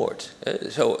ignored.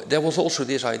 So there was also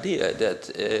this idea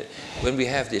that when we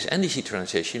have this energy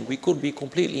transition, we could be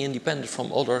completely independent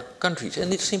from other countries.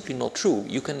 And it's simply not true.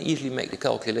 You can easily make the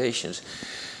calculations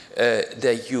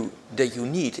that you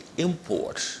need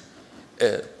imports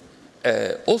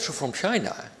also from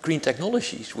China, green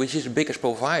technologies, which is the biggest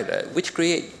provider, which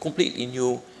create completely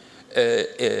new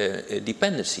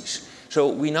dependencies. So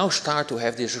we now start to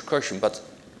have this discussion, but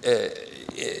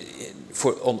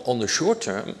on the short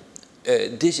term,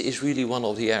 this is really one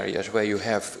of the areas where you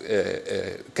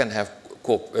can have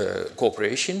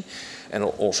cooperation, and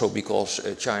also because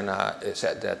China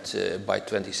said that by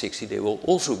 2060 they will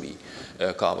also be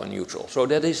carbon neutral. So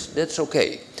that's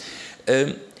okay.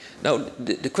 Now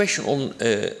the question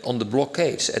on the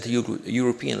blockades at the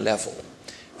European level,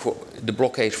 for the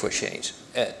blockades for change,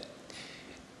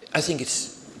 I think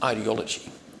it's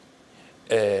ideology.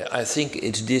 I think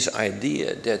it's this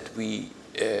idea that we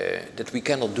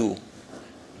cannot do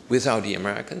without the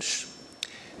Americans,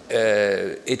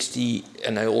 it's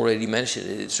and I already mentioned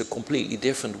it, it's a completely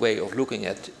different way of looking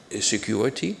at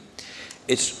security.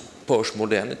 It's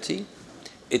post-modernity.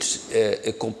 It's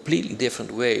a completely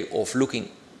different way of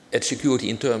looking at security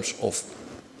in terms of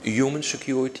human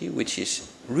security, which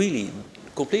is really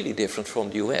completely different from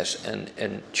the US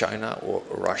and China or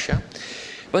Russia.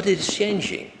 But it's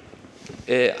changing.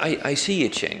 I see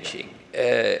it changing.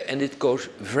 And it goes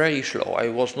very slow. I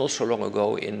was not so long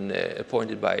ago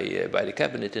appointed by the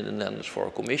cabinet in the Netherlands for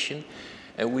a commission,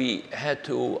 and we had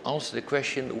to answer the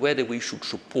question whether we should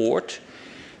support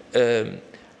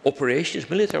operations,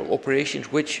 military operations,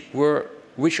 which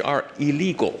are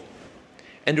illegal.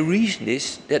 And the reason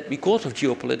is that because of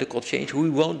geopolitical change, we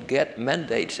won't get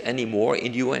mandates anymore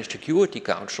in the UN Security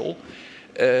Council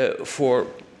for,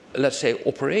 let's say,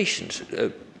 operations,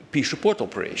 peace support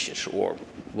operations or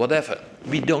whatever.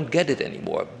 We don't get it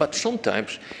anymore. But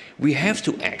sometimes we have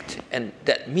to act, and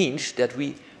that means that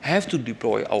we have to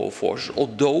deploy our forces,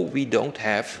 although we don't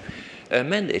have a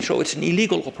mandate. So it's an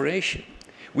illegal operation.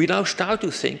 We now start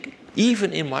to think,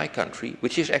 even in my country,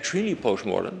 which is extremely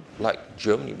postmodern, like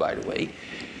Germany, by the way,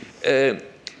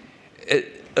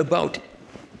 about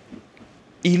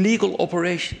illegal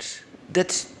operations.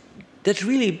 That's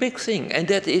really a big thing, and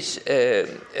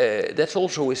that's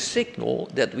also a signal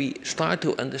that we start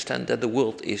to understand that the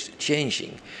world is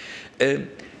changing. And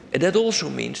that also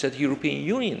means that the European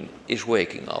Union is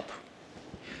waking up.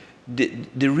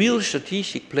 The real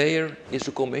strategic player is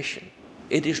the Commission.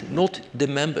 It is not the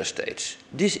member states.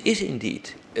 This is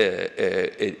indeed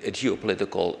a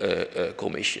geopolitical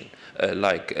commission,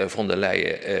 like von der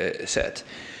Leyen said.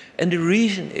 And the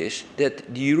reason is that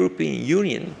the European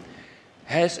Union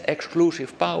has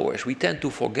exclusive powers. We tend to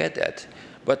forget that.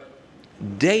 But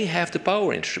they have the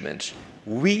power instruments.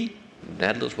 We,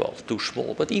 Netherlands, well, too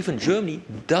small, but even Germany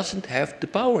doesn't have the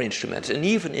power instruments. And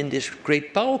even in this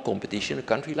great power competition, a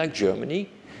country like Germany,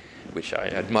 which I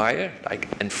admire,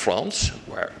 and France,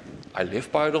 where I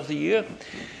live part of the year,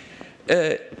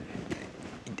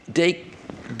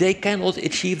 they cannot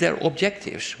achieve their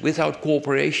objectives without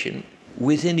cooperation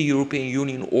within the European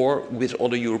Union or with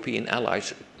other European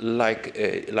allies like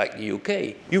the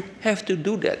UK. You have to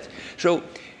do that. So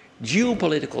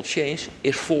geopolitical change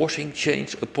is forcing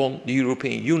change upon the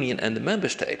European Union and the member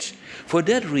states. For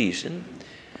that reason,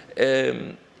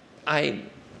 I'm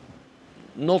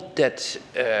not that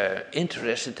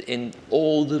interested in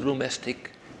all the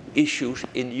domestic issues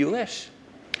in the US.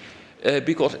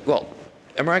 Because, well,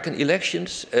 American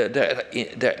elections,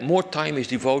 more time is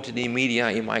devoted in media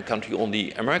in my country on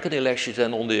the American elections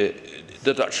than on the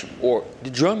Dutch or the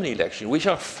German election, which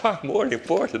are far more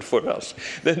important for us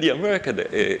than the American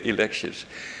elections.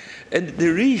 And the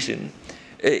reason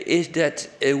is that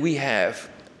we have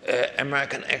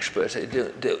American experts.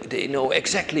 They know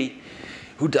exactly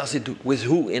who does it with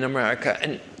who in America.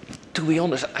 And to be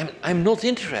honest, I'm not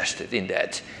interested in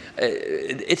that.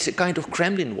 It's a kind of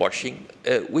Kremlin watching,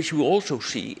 which we also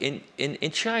see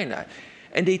in China.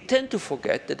 And they tend to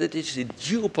forget that it is the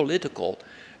geopolitical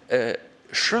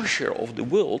structure of the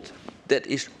world that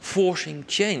is forcing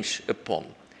change upon.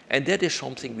 And that is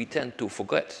something we tend to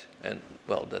forget. And,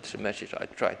 well, that's a message I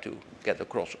try to get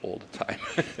across all the time.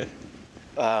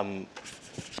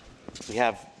 We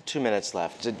have 2 minutes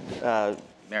left.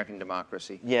 American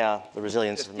democracy. Yeah, the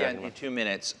resilience of American democracy. In 2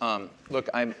 minutes. Look,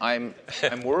 I'm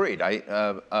worried.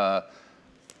 Ian,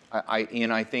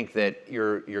 I think that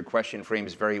your question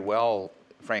frames very well,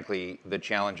 frankly, the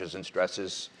challenges and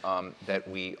stresses that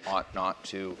we ought not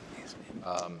to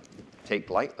take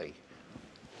lightly.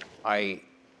 I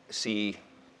see,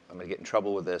 I'm going to get in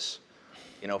trouble with this,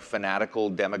 fanatical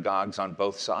demagogues on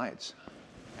both sides.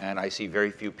 And I see very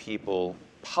few people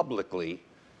publicly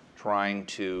trying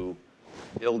to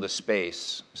build a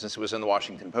space. Since it was in the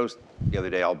Washington Post the other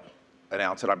day, I'll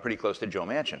announce that I'm pretty close to Joe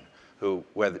Manchin, who,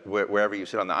 wherever you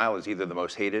sit on the aisle, is either the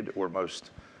most hated or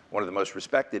one of the most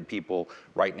respected people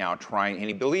right now trying, and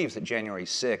he believes that January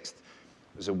 6th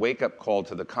was a wake-up call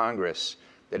to the Congress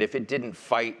that if it didn't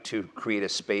fight to create a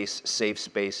safe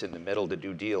space in the middle to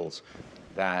do deals,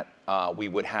 that we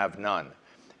would have none.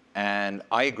 And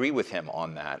I agree with him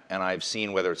on that. And I've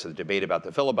seen whether it's a debate about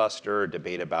the filibuster, a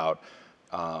debate about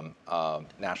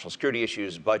national security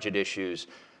issues, budget issues,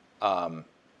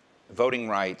 voting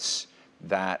rights,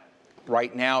 that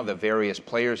right now the various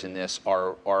players in this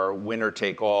are winner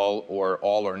take all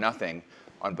or nothing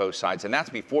on both sides. And that's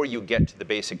before you get to the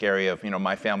basic area of,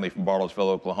 my family from Bartlesville,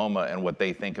 Oklahoma, and what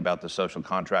they think about the social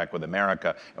contract with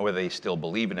America and whether they still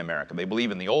believe in America. They believe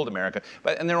in the old America,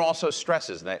 and there are also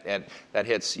stresses that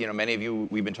hits, many of you,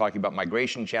 we've been talking about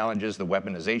migration challenges, the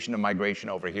weaponization of migration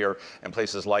over here, and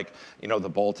places like, the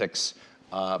Baltics,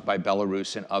 by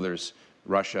Belarus and others,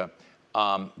 Russia.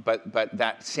 But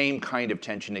that same kind of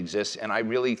tension exists, and I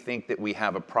really think that we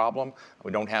have a problem.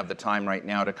 We don't have the time right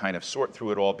now to kind of sort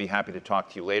through it all. Be happy to talk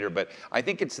to you later, but I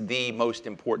think it's the most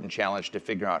important challenge to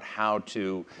figure out how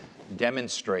to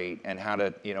demonstrate and how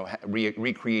to,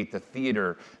 recreate the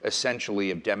theater,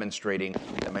 essentially, of demonstrating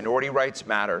that minority rights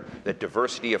matter, that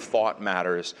diversity of thought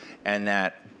matters, and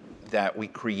that we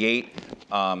create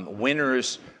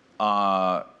winners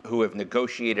who have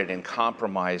negotiated and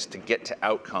compromised to get to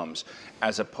outcomes,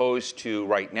 as opposed to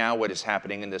right now what is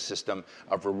happening in the system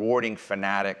of rewarding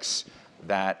fanatics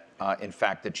that in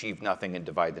fact achieve nothing and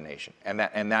divide the nation. And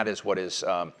that is what is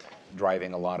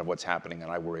driving a lot of what's happening,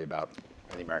 and I worry about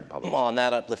in the American public. Well, on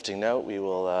that uplifting note, we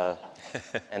will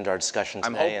end our discussion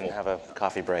today and have a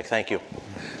coffee break. Thank you.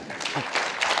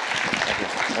 Thank you.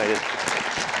 Very good.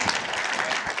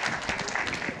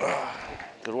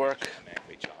 Good work.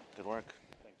 Good work.